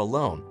talk with her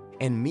alone,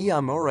 and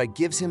Miyamura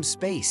gives him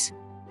space.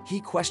 He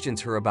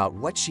questions her about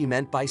what she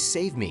meant by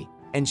 "save me,"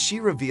 and she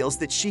reveals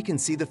that she can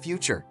see the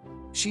future.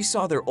 She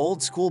saw their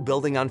old school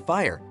building on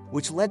fire,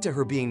 which led to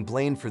her being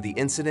blamed for the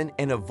incident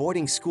and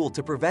avoiding school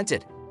to prevent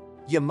it.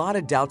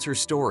 Yamada doubts her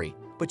story,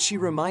 but she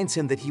reminds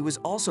him that he was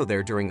also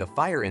there during the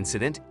fire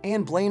incident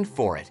and blamed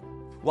for it.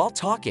 While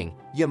talking,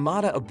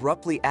 Yamada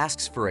abruptly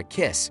asks for a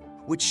kiss,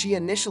 which she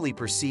initially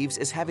perceives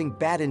as having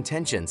bad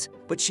intentions,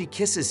 but she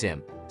kisses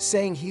him,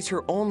 saying he's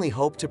her only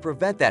hope to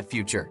prevent that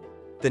future.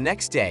 The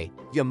next day,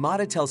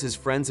 Yamada tells his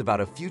friends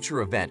about a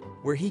future event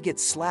where he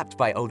gets slapped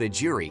by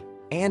Odajiri,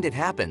 and it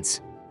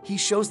happens. He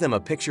shows them a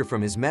picture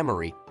from his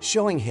memory,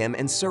 showing him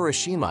and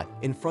Sarashima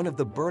in front of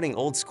the burning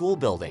old school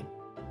building.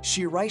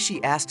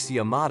 Shiraishi asks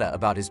Yamada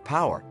about his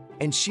power,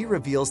 and she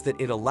reveals that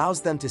it allows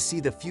them to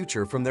see the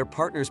future from their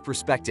partner's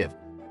perspective.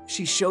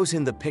 She shows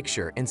him the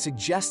picture and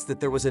suggests that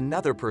there was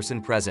another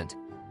person present.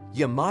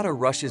 Yamada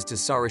rushes to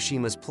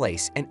Sarashima's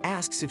place and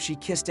asks if she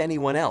kissed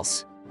anyone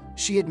else.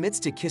 She admits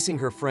to kissing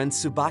her friend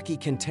Tsubaki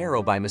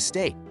Kentaro by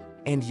mistake,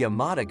 and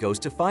Yamada goes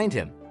to find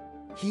him.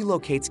 He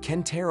locates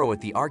Kentaro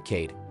at the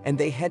arcade, and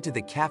they head to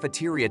the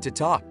cafeteria to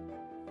talk.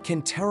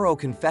 Kentaro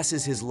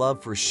confesses his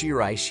love for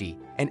Shiraishi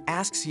and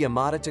asks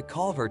Yamada to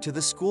call her to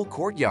the school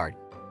courtyard.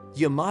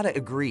 Yamada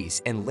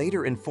agrees and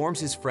later informs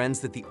his friends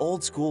that the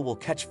old school will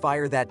catch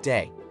fire that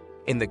day.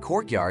 In the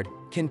courtyard,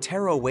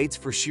 Kentaro waits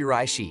for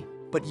Shiraishi,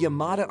 but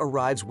Yamada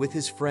arrives with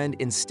his friend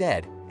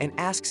instead and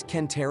asks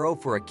Kentaro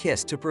for a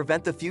kiss to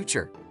prevent the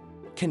future.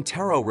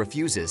 Kentaro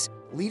refuses,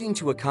 leading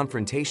to a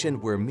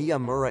confrontation where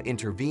Miyamura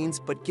intervenes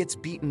but gets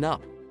beaten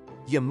up.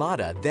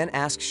 Yamada then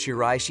asks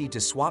Shiraishi to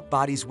swap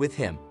bodies with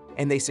him,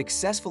 and they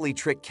successfully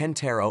trick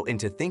Kentaro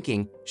into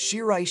thinking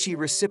Shiraishi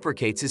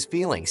reciprocates his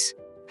feelings.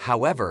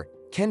 However,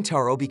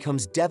 Kentaro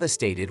becomes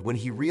devastated when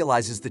he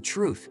realizes the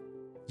truth.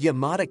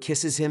 Yamada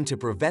kisses him to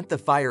prevent the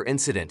fire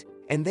incident,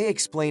 and they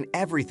explain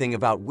everything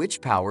about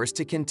witch powers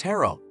to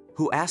Kentaro,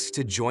 who asks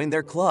to join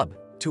their club,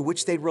 to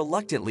which they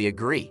reluctantly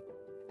agree.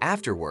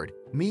 Afterward,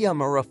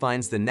 Miyamura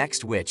finds the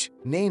next witch,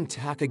 named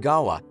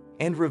Takagawa,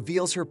 and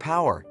reveals her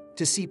power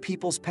to see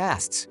people's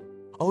pasts.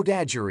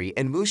 Odajiri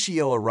and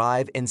Mushio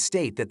arrive and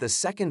state that the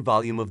second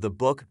volume of the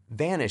book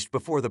vanished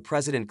before the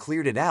president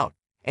cleared it out,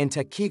 and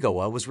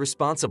Takigawa was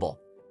responsible.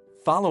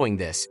 Following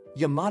this,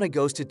 Yamada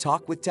goes to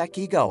talk with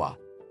Takigawa.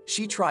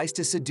 She tries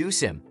to seduce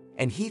him,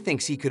 and he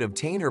thinks he could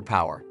obtain her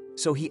power,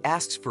 so he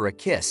asks for a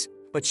kiss,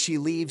 but she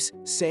leaves,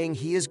 saying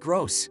he is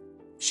gross.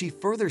 She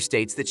further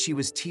states that she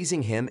was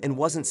teasing him and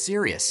wasn't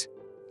serious.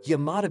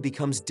 Yamada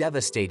becomes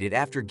devastated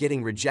after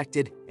getting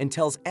rejected and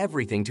tells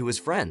everything to his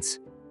friends.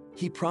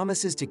 He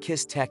promises to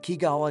kiss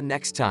Takigawa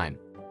next time.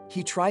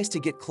 He tries to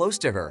get close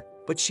to her,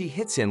 but she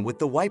hits him with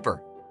the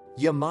wiper.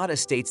 Yamada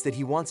states that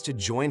he wants to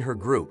join her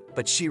group,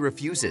 but she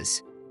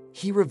refuses.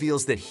 He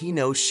reveals that he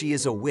knows she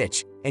is a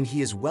witch, and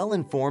he is well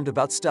informed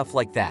about stuff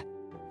like that.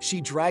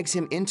 She drags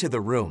him into the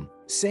room,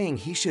 saying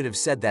he should have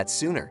said that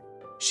sooner.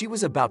 She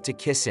was about to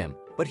kiss him,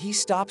 but he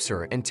stops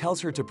her and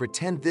tells her to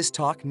pretend this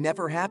talk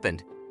never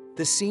happened.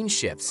 The scene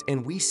shifts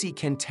and we see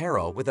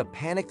Kentaro with a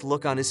panicked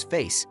look on his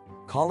face,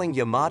 calling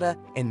Yamada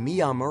and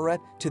Miyamura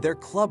to their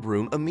club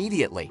room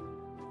immediately.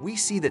 We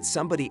see that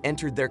somebody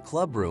entered their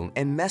club room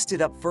and messed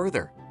it up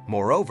further.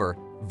 Moreover,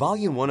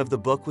 volume 1 of the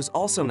book was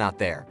also not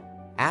there.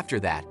 After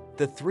that,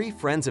 the three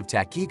friends of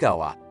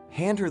Takigawa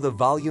hand her the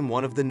volume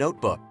 1 of the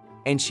notebook,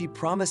 and she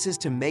promises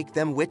to make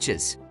them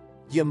witches.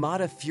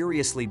 Yamada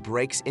furiously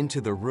breaks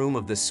into the room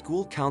of the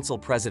school council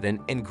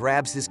president and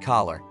grabs his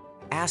collar,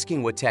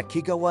 asking what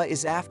Takigawa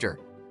is after.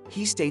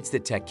 He states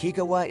that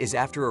Takigawa is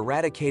after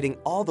eradicating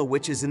all the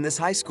witches in this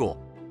high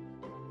school.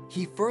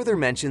 He further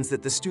mentions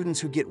that the students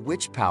who get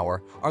witch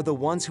power are the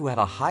ones who have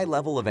a high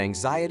level of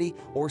anxiety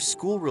or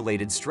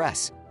school-related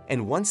stress,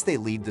 and once they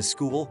leave the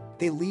school,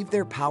 they leave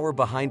their power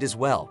behind as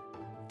well.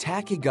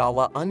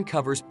 Takigawa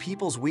uncovers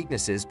people's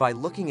weaknesses by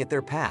looking at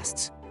their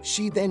pasts.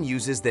 She then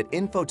uses that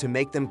info to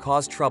make them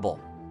cause trouble.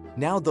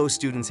 Now those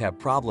students have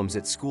problems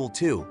at school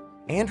too,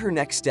 and her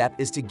next step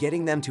is to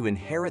getting them to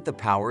inherit the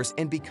powers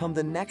and become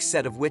the next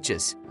set of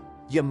witches.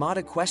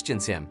 Yamada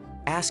questions him,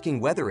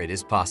 asking whether it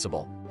is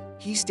possible.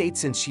 He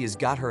states since she has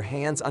got her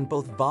hands on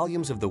both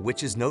volumes of the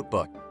witch's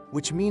notebook,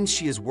 which means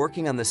she is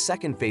working on the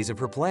second phase of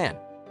her plan.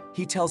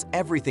 He tells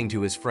everything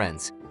to his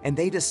friends, and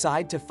they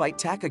decide to fight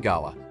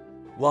Takagawa.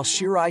 While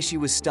Shiraishi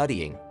was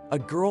studying, A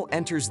girl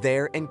enters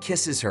there and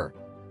kisses her.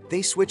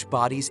 They switch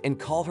bodies and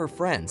call her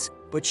friends,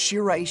 but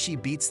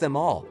Shiraishi beats them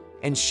all,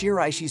 and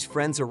Shiraishi's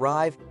friends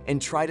arrive and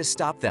try to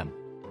stop them.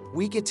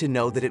 We get to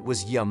know that it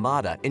was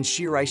Yamada in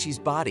Shiraishi's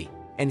body,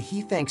 and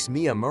he thanks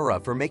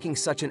Miyamura for making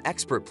such an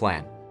expert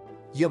plan.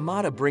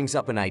 Yamada brings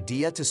up an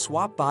idea to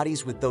swap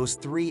bodies with those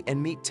three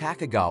and meet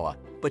Takegawa,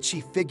 but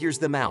she figures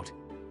them out.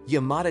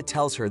 Yamada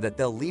tells her that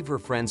they'll leave her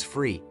friends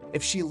free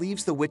if she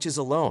leaves the witches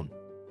alone,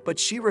 but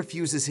she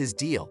refuses his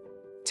deal.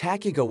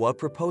 Takegawa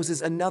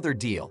proposes another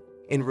deal.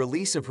 In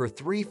release of her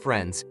three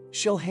friends,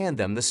 she'll hand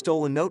them the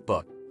stolen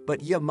notebook,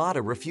 but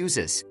Yamada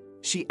refuses.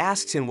 She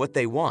asks him what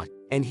they want,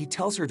 and he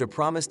tells her to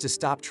promise to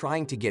stop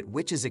trying to get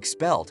witches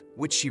expelled,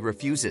 which she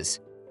refuses.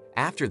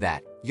 After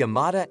that,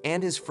 Yamada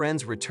and his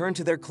friends return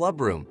to their club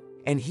room,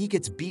 and he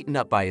gets beaten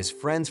up by his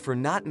friends for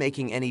not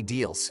making any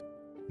deals.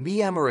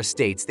 Miyamura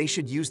states they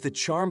should use the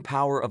charm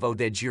power of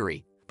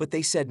Odejiri, but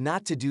they said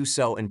not to do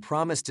so and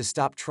promised to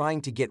stop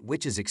trying to get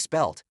witches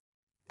expelled.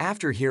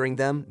 After hearing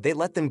them, they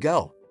let them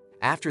go.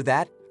 After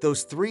that,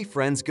 those three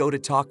friends go to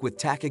talk with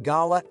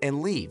Takegawa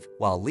and leave.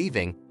 While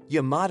leaving,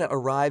 Yamada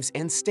arrives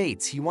and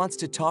states he wants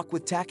to talk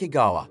with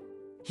Takegawa.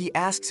 He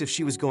asks if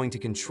she was going to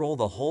control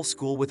the whole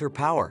school with her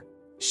power.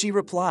 She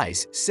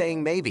replies,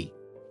 saying maybe.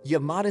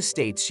 Yamada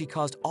states she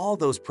caused all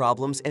those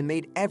problems and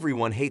made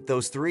everyone hate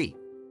those three.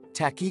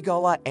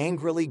 Takegawa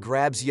angrily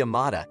grabs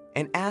Yamada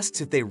and asks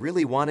if they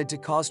really wanted to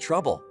cause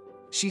trouble.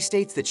 She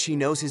states that she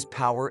knows his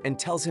power and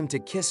tells him to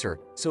kiss her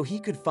so he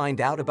could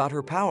find out about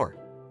her power.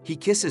 He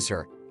kisses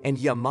her, and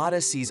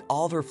Yamada sees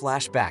all her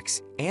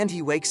flashbacks, and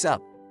he wakes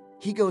up.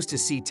 He goes to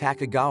see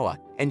Takegawa,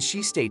 and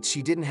she states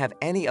she didn't have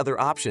any other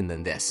option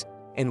than this,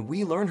 and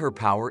we learn her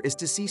power is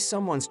to see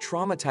someone's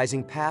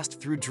traumatizing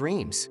past through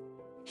dreams.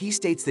 He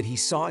states that he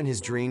saw in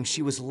his dream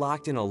she was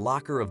locked in a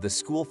locker of the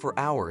school for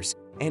hours,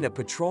 and a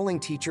patrolling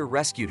teacher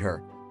rescued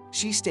her.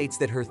 She states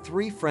that her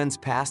three friends'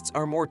 pasts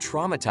are more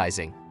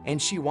traumatizing,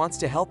 and she wants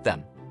to help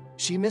them.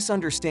 She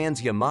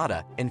misunderstands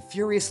Yamada and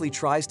furiously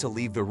tries to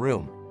leave the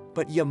room,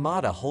 but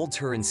Yamada holds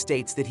her and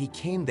states that he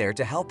came there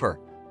to help her.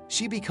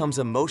 She becomes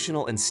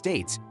emotional and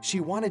states she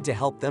wanted to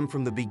help them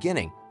from the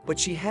beginning, but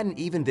she hadn't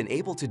even been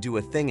able to do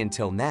a thing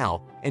until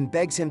now and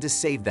begs him to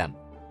save them.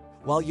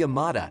 While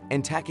Yamada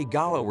and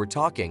Takegawa were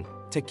talking,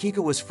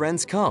 Takegawa's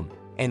friends come,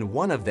 and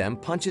one of them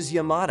punches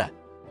Yamada.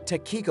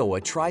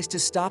 Takegawa tries to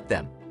stop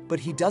them, but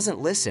he doesn't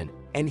listen,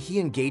 and he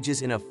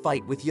engages in a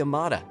fight with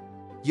Yamada.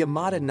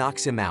 Yamada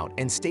knocks him out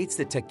and states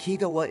that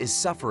Takegawa is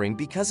suffering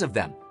because of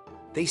them.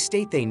 They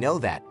state they know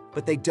that,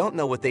 but they don't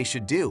know what they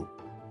should do.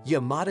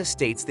 Yamada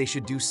states they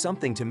should do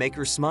something to make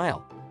her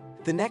smile.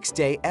 The next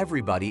day,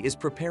 everybody is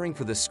preparing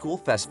for the School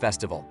Fest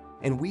festival,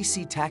 and we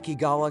see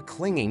Takegawa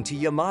clinging to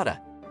Yamada,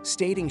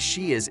 stating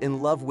she is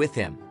in love with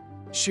him.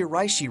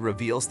 Shiraishi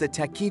reveals that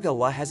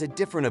Takegawa has a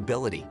different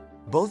ability.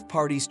 Both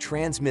parties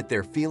transmit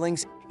their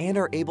feelings and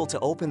are able to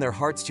open their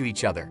hearts to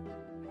each other.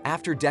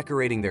 After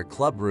decorating their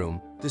club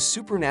room, the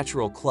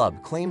Supernatural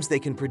Club claims they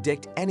can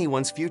predict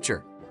anyone's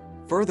future.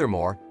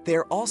 Furthermore, they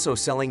are also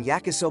selling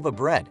yakisoba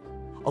bread.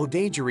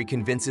 Odejiri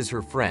convinces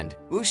her friend,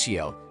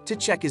 Ushio, to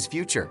check his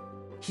future.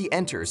 He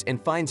enters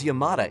and finds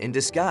Yamada in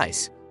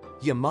disguise.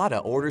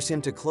 Yamada orders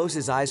him to close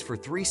his eyes for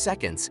 3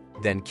 seconds,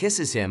 then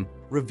kisses him,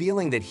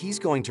 revealing that he's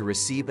going to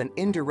receive an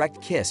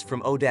indirect kiss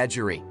from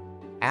Odejiri.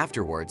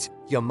 Afterwards,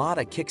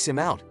 Yamada kicks him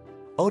out.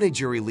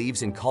 Odejiri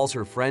leaves and calls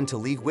her friend to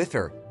leave with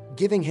her,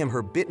 giving him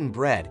her bitten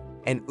bread,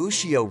 and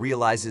Ushio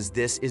realizes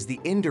this is the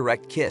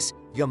indirect kiss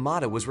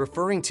Yamada was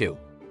referring to.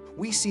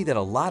 We see that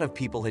a lot of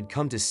people had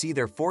come to see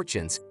their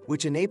fortunes,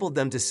 which enabled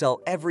them to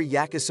sell every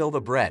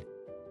yakisoba bread.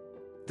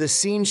 The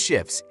scene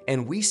shifts,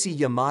 and we see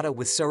Yamada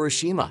with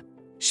Sarushima.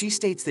 She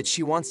states that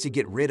she wants to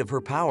get rid of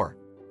her power.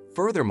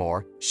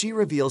 Furthermore, she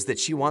reveals that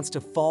she wants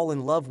to fall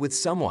in love with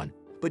someone,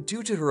 but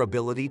due to her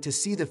ability to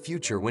see the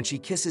future when she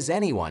kisses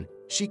anyone,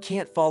 she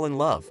can't fall in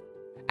love.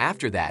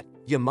 After that,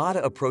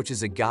 Yamada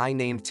approaches a guy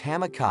named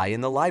Tamakai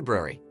in the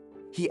library.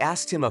 He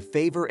asks him a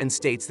favor and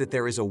states that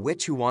there is a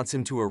witch who wants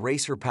him to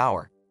erase her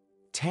power.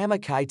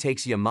 Tamakai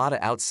takes Yamada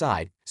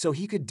outside so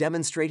he could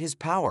demonstrate his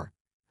power.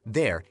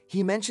 There,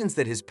 he mentions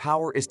that his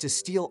power is to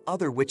steal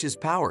other witches'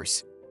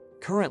 powers.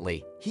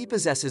 Currently, he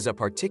possesses a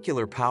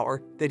particular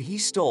power that he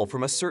stole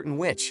from a certain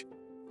witch.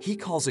 He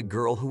calls a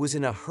girl who is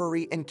in a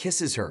hurry and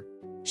kisses her.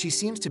 She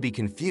seems to be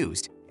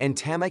confused, and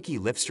Tamaki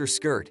lifts her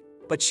skirt,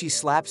 but she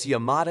slaps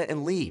Yamada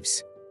and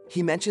leaves.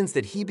 He mentions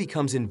that he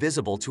becomes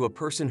invisible to a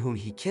person whom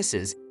he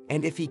kisses,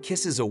 and if he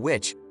kisses a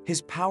witch,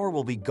 his power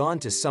will be gone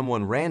to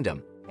someone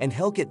random, and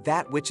he'll get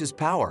that witch's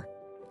power.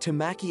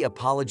 Tamaki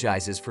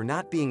apologizes for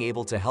not being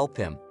able to help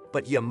him,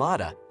 but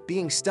Yamada,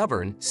 being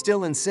stubborn,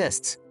 still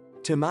insists.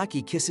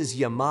 Tamaki kisses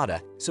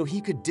Yamada so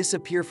he could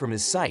disappear from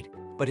his sight,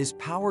 but his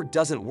power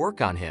doesn't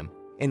work on him,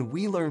 and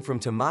we learn from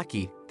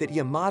Tamaki that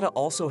Yamada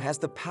also has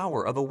the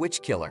power of a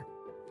witch killer.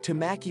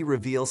 Tamaki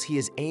reveals he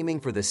is aiming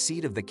for the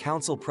seat of the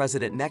council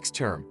president next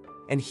term,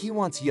 and he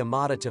wants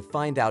Yamada to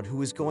find out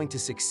who is going to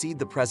succeed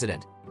the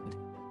president.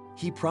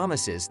 He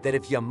promises that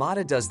if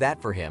Yamada does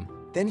that for him,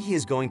 then he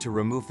is going to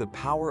remove the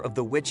power of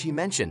the witch he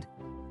mentioned.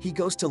 He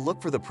goes to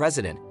look for the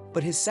president,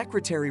 but his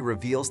secretary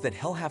reveals that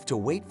he'll have to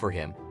wait for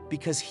him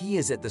because he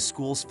is at the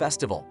school's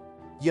festival.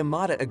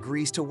 Yamada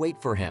agrees to wait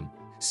for him.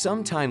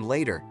 Sometime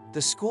later,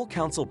 the school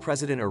council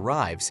president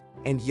arrives,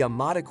 and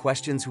Yamada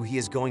questions who he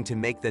is going to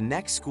make the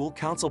next school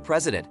council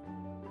president.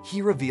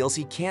 He reveals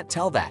he can't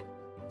tell that.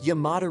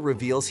 Yamada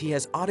reveals he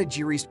has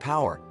Otajiri's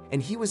power,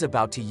 and he was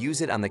about to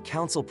use it on the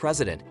council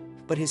president,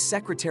 but his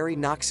secretary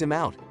knocks him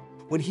out.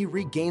 When he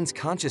regains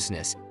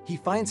consciousness, he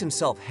finds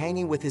himself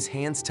hanging with his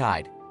hands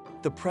tied.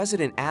 The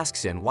president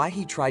asks him why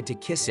he tried to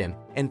kiss him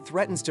and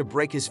threatens to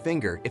break his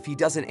finger if he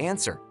doesn't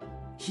answer.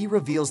 He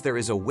reveals there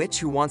is a witch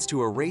who wants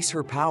to erase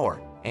her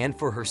power, and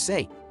for her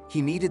sake,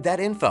 he needed that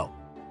info.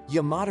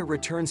 Yamada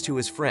returns to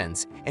his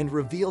friends and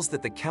reveals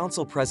that the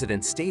council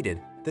president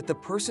stated that the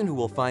person who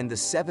will find the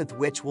seventh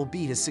witch will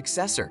be his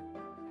successor.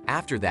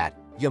 After that,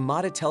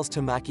 Yamada tells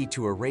Tamaki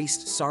to erase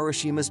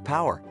Sarashima's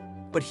power,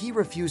 but he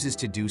refuses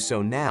to do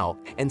so now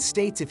and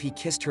states if he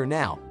kissed her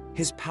now,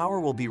 his power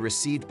will be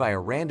received by a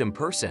random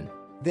person.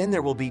 Then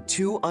there will be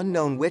two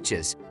unknown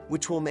witches,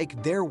 which will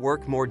make their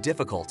work more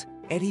difficult,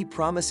 and he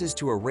promises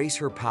to erase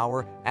her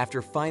power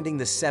after finding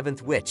the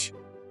seventh witch.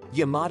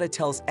 Yamada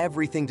tells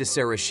everything to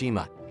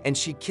Sarashima, and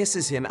she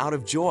kisses him out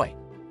of joy.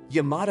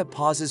 Yamada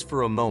pauses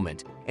for a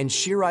moment, and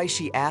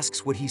Shiraishi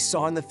asks what he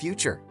saw in the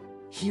future.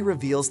 He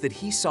reveals that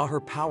he saw her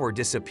power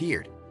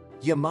disappeared.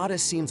 Yamada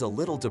seems a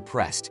little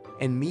depressed,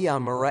 and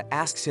Miyamura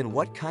asks him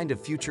what kind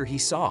of future he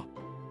saw.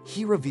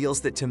 He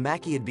reveals that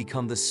Tamaki had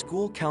become the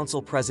school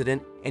council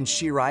president and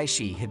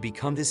Shiraishi had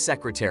become his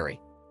secretary.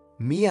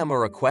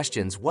 Miyamura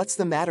questions what's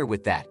the matter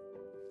with that.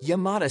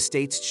 Yamada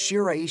states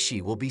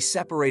Shiraishi will be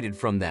separated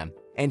from them,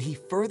 and he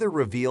further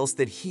reveals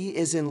that he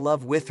is in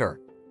love with her.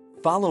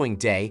 Following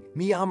day,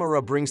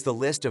 Miyamura brings the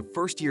list of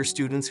first-year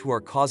students who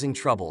are causing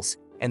troubles,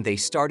 and they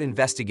start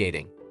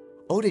investigating.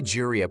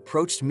 Otajiri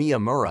approached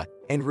Miyamura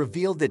and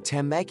revealed that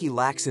Tamaki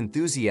lacks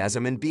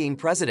enthusiasm in being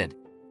president.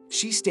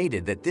 She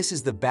stated that this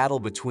is the battle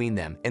between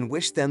them and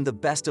wished them the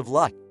best of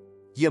luck.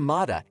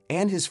 Yamada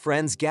and his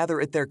friends gather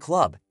at their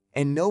club,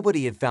 and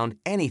nobody had found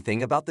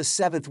anything about the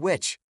seventh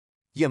witch.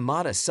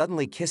 Yamada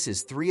suddenly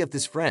kisses three of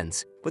his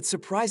friends, but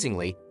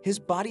surprisingly, his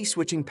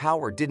body-switching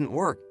power didn't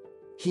work.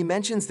 He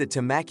mentions that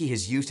Tamaki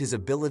has used his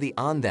ability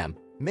on them,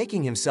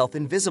 making himself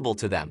invisible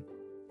to them.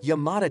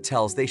 Yamada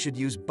tells they should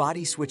use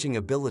body-switching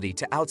ability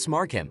to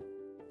outsmart him.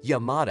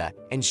 Yamada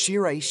and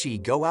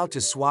Shiraishi go out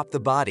to swap the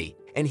body,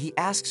 and he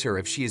asks her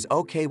if she is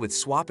okay with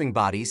swapping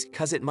bodies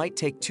cause it might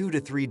take 2 to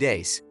 3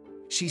 days.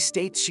 She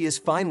states she is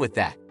fine with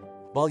that.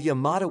 While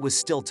Yamada was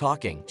still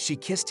talking, she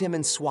kissed him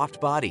and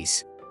swapped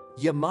bodies.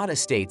 Yamada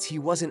states he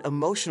wasn't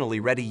emotionally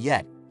ready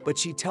yet, but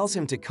she tells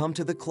him to come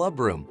to the club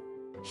room.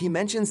 He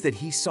mentions that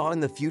he saw in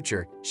the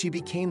future she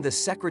became the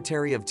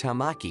secretary of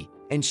Tamaki,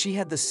 and she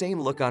had the same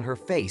look on her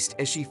face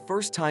as she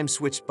first time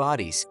switched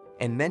bodies,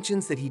 and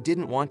mentions that he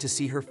didn't want to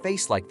see her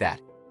face like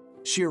that.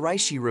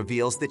 Shiraishi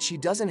reveals that she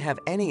doesn't have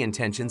any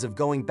intentions of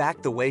going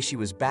back the way she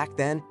was back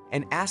then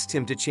and asks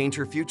him to change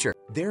her future.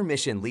 Their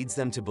mission leads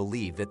them to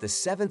believe that the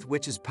seventh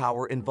witch's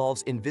power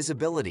involves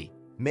invisibility,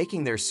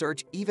 making their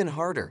search even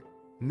harder.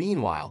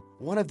 Meanwhile,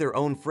 one of their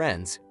own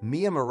friends,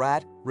 Mia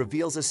Murat,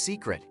 reveals a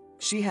secret.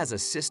 She has a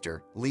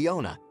sister,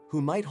 Leona,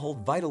 who might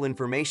hold vital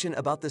information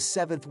about the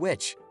seventh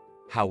witch.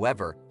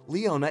 However,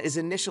 Leona is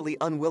initially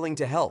unwilling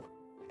to help.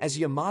 As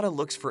Yamada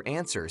looks for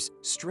answers,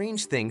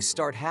 strange things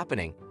start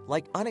happening,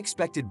 like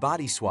unexpected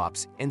body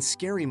swaps and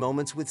scary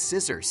moments with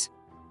scissors.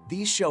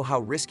 These show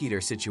how risky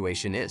their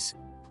situation is.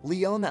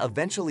 Leona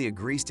eventually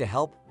agrees to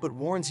help but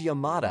warns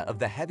Yamada of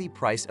the heavy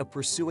price of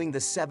pursuing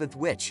the seventh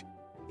witch.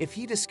 If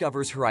he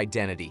discovers her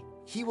identity,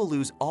 he will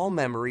lose all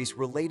memories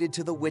related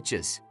to the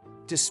witches.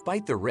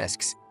 Despite the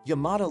risks,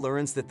 Yamada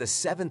learns that the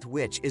seventh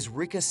witch is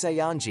Rika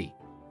Sayanji.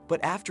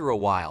 But after a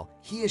while,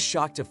 he is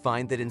shocked to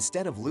find that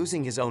instead of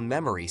losing his own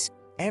memories,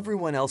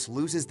 everyone else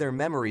loses their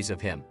memories of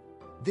him.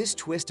 This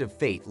twist of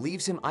fate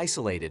leaves him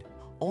isolated,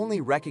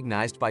 only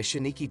recognized by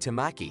Shiniki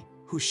Tamaki,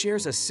 who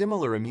shares a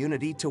similar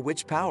immunity to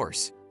witch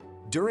powers.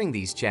 During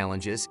these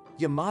challenges,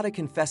 Yamada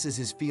confesses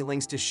his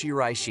feelings to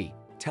Shiraishi,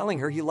 telling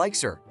her he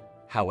likes her.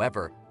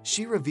 However,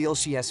 she reveals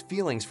she has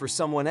feelings for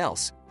someone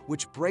else,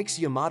 which breaks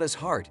Yamada's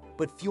heart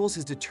but fuels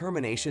his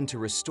determination to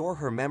restore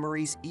her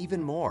memories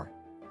even more.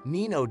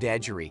 Nin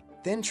Odajiri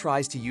then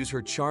tries to use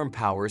her charm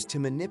powers to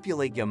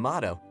manipulate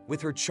Yamada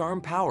with her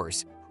charm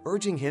powers,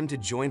 urging him to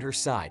join her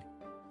side.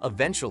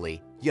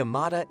 Eventually,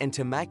 Yamada and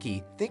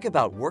Tamaki think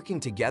about working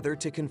together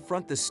to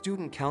confront the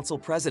student council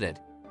president,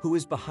 who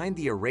is behind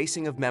the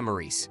erasing of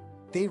memories.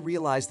 They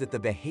realize that the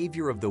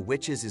behavior of the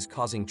witches is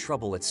causing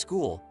trouble at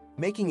school,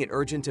 making it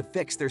urgent to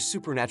fix their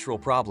supernatural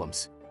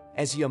problems.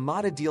 As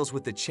Yamada deals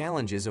with the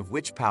challenges of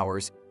witch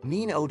powers,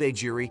 Nin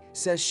Odajiri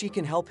says she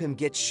can help him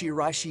get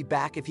Shiraishi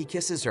back if he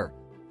kisses her.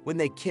 When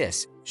they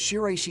kiss,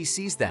 Shiraishi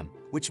sees them,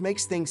 which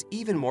makes things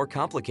even more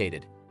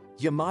complicated.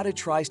 Yamada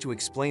tries to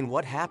explain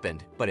what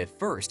happened, but at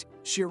first,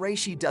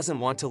 Shiraishi doesn't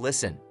want to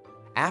listen.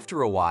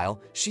 After a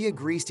while, she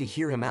agrees to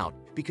hear him out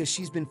because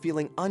she's been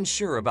feeling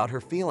unsure about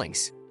her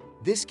feelings.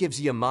 This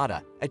gives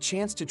Yamada a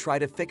chance to try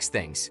to fix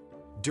things.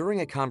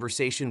 During a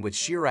conversation with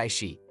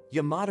Shiraishi,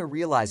 Yamada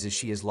realizes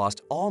she has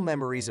lost all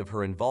memories of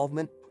her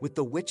involvement with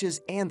the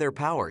witches and their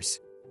powers.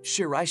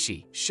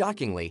 Shiraishi,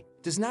 shockingly,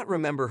 does not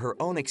remember her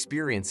own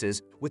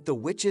experiences with the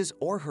witches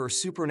or her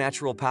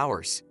supernatural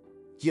powers.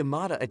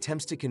 Yamada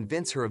attempts to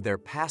convince her of their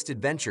past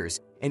adventures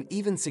and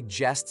even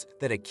suggests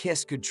that a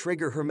kiss could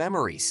trigger her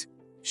memories.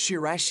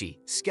 Shiraishi,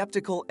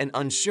 skeptical and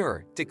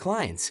unsure,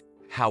 declines.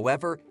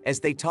 However, as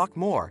they talk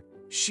more,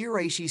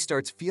 Shiraishi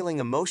starts feeling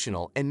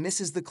emotional and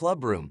misses the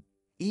club room,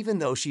 even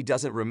though she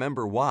doesn't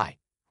remember why.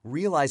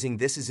 Realizing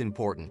this is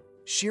important,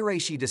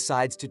 Shiraishi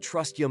decides to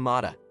trust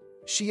Yamada.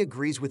 She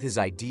agrees with his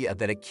idea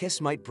that a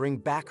kiss might bring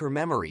back her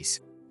memories.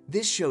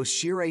 This shows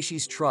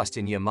Shiraishi's trust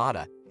in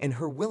Yamada and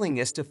her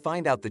willingness to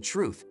find out the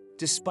truth,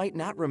 despite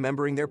not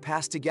remembering their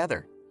past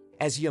together.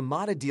 As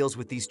Yamada deals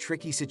with these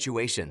tricky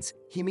situations,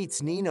 he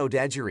meets Nino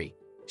Dejiri.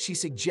 She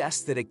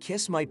suggests that a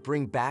kiss might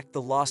bring back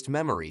the lost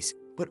memories,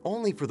 but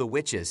only for the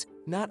witches,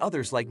 not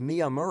others like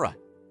Miyamura.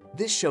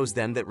 This shows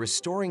them that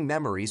restoring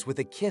memories with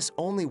a kiss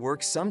only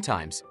works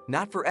sometimes,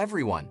 not for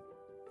everyone.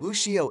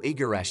 Ushio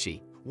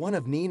Igarashi, one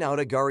of Nin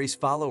Odagari's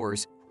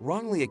followers,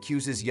 wrongly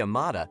accuses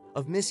Yamada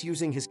of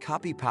misusing his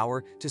copy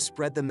power to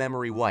spread the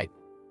memory wipe.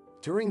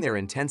 During their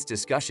intense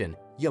discussion,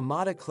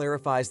 Yamada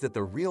clarifies that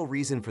the real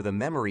reason for the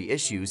memory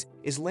issues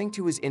is linked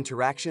to his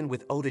interaction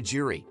with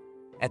Odajiri.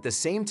 At the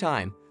same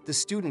time, the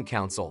student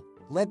council,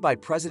 led by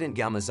President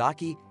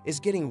Yamazaki, is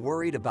getting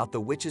worried about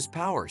the witch's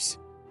powers.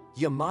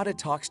 Yamada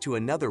talks to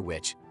another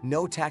witch,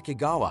 No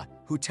Takegawa,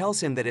 who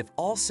tells him that if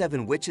all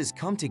 7 witches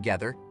come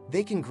together,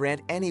 they can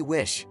grant any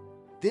wish.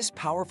 This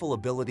powerful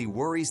ability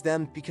worries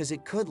them because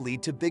it could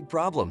lead to big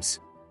problems.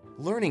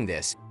 Learning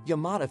this,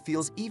 Yamada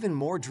feels even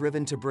more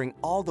driven to bring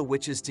all the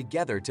witches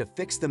together to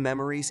fix the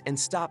memories and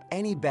stop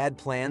any bad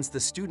plans the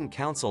student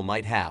council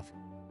might have.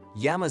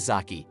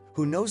 Yamazaki,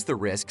 who knows the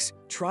risks,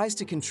 tries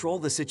to control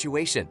the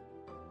situation.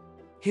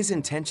 His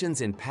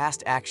intentions and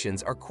past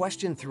actions are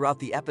questioned throughout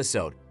the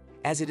episode,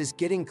 as it is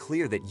getting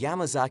clear that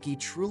Yamazaki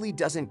truly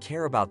doesn't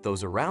care about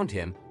those around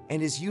him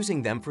and is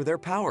using them for their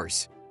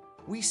powers.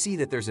 We see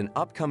that there's an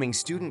upcoming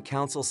student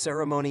council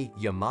ceremony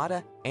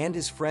Yamada and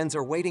his friends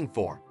are waiting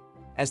for.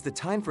 As the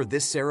time for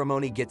this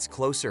ceremony gets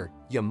closer,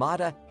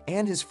 Yamada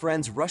and his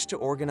friends rush to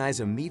organize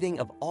a meeting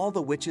of all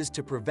the witches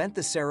to prevent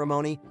the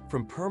ceremony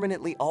from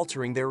permanently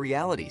altering their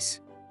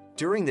realities.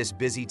 During this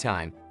busy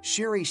time,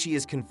 Shiraishi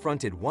is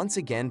confronted once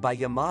again by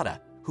Yamada,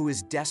 who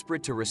is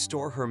desperate to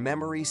restore her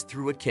memories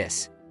through a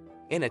kiss.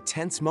 In a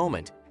tense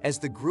moment, as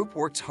the group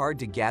works hard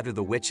to gather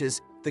the witches,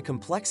 the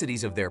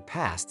complexities of their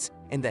pasts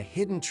and the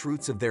hidden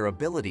truths of their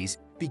abilities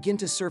begin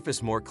to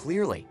surface more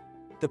clearly.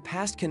 The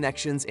past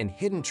connections and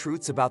hidden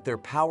truths about their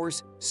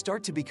powers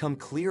start to become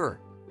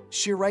clearer.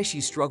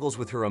 Shiraishi struggles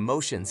with her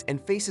emotions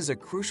and faces a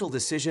crucial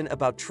decision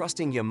about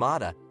trusting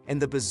Yamada and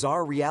the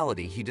bizarre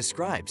reality he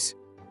describes.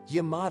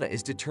 Yamada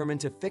is determined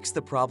to fix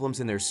the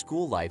problems in their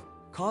school life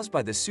caused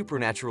by the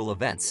supernatural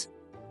events,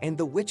 and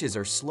the witches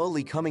are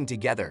slowly coming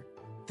together.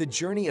 The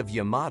journey of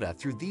Yamada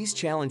through these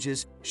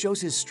challenges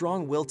shows his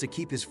strong will to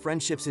keep his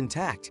friendships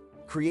intact,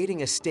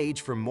 creating a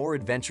stage for more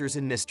adventures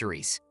and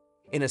mysteries.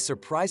 In a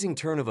surprising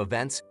turn of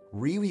events,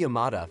 Ryu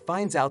Yamada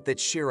finds out that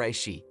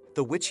Shiraishi,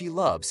 the witch he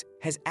loves,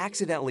 has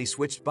accidentally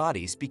switched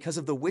bodies because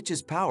of the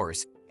witch's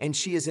powers, and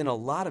she is in a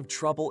lot of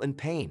trouble and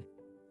pain.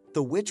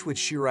 The witch with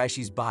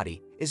Shiraishi's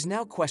body is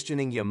now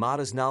questioning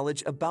Yamada's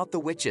knowledge about the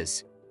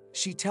witches.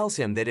 She tells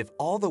him that if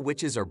all the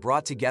witches are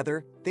brought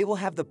together, they will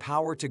have the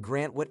power to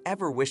grant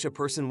whatever wish a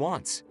person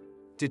wants.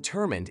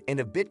 Determined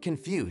and a bit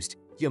confused,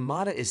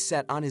 Yamada is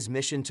set on his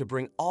mission to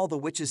bring all the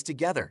witches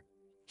together.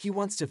 He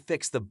wants to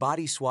fix the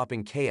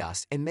body-swapping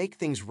chaos and make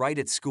things right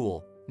at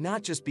school,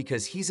 not just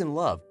because he's in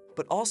love,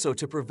 but also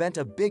to prevent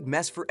a big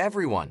mess for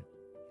everyone.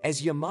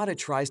 As Yamada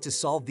tries to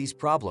solve these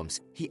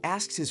problems, he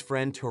asks his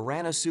friend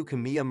Toranosuke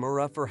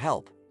Miyamura for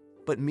help.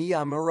 But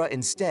Miyamura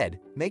instead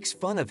makes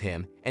fun of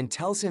him and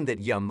tells him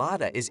that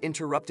Yamada is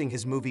interrupting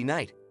his movie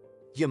night.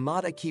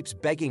 Yamada keeps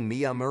begging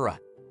Miyamura.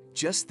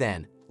 Just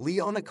then,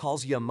 Leona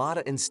calls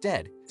Yamada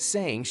instead,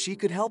 saying she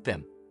could help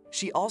him.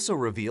 She also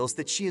reveals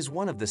that she is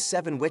one of the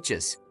 7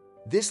 witches.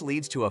 This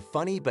leads to a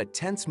funny but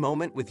tense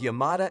moment with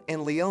Yamada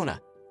and Leona,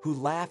 who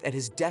laugh at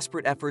his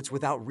desperate efforts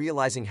without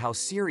realizing how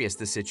serious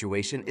the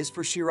situation is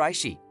for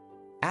Shiraishi.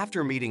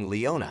 After meeting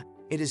Leona,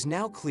 it is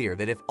now clear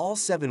that if all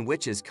 7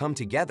 witches come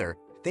together,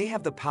 they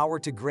have the power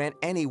to grant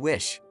any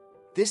wish.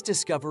 This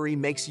discovery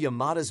makes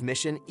Yamada's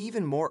mission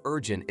even more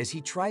urgent as he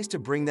tries to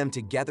bring them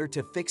together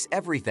to fix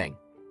everything.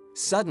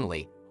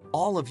 Suddenly,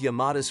 all of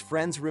Yamada's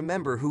friends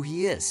remember who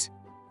he is.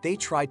 They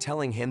try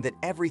telling him that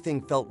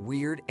everything felt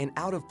weird and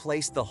out of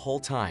place the whole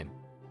time.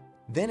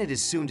 Then it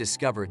is soon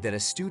discovered that a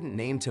student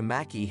named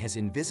Tamaki has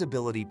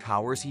invisibility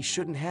powers he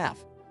shouldn't have.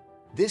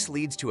 This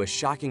leads to a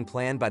shocking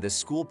plan by the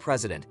school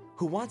president,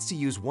 who wants to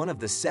use one of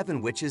the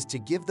 7 witches to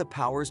give the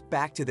powers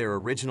back to their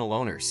original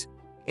owners.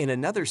 In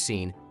another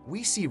scene,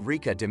 we see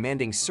Rika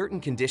demanding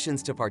certain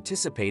conditions to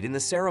participate in the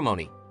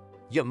ceremony.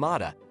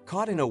 Yamada,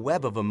 caught in a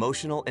web of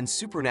emotional and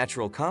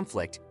supernatural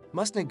conflict,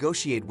 must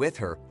negotiate with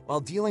her while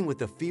dealing with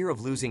the fear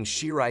of losing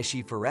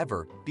Shiraishi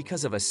forever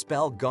because of a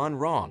spell gone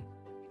wrong.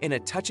 In a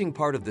touching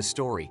part of the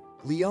story,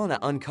 Leona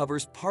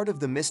uncovers part of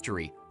the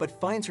mystery but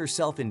finds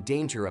herself in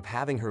danger of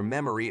having her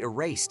memory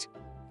erased.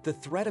 The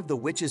threat of the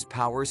witch's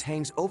powers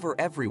hangs over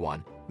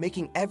everyone,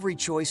 making every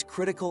choice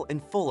critical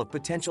and full of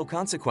potential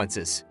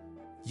consequences.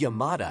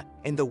 Yamada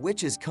and the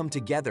witches come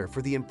together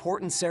for the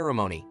important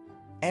ceremony.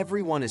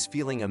 Everyone is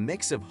feeling a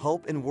mix of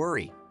hope and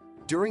worry.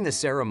 During the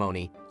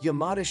ceremony,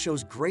 Yamada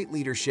shows great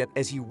leadership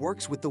as he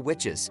works with the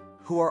witches,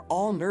 who are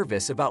all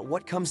nervous about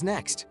what comes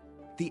next.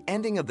 The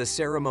ending of the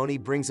ceremony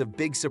brings a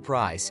big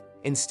surprise.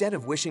 Instead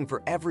of wishing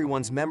for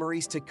everyone's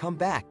memories to come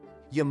back,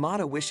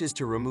 Yamada wishes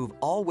to remove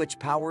all witch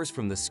powers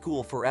from the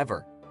school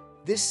forever.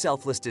 This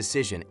selfless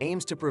decision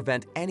aims to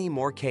prevent any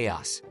more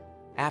chaos.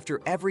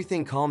 After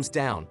everything calms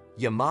down,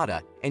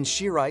 Yamada and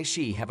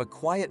Shiraishi have a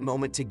quiet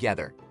moment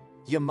together.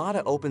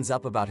 Yamada opens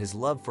up about his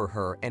love for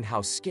her and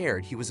how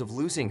scared he was of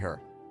losing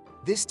her.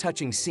 This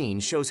touching scene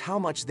shows how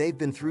much they've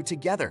been through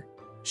together.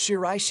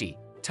 Shiraishi,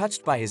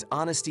 touched by his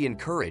honesty and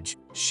courage,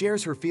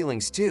 shares her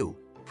feelings too,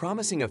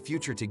 promising a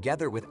future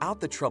together without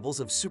the troubles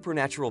of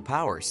supernatural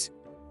powers.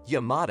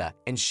 Yamada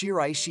and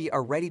Shiraishi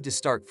are ready to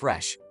start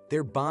fresh.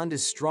 Their bond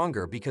is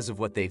stronger because of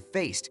what they've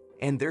faced,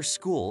 and their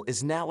school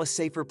is now a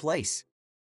safer place.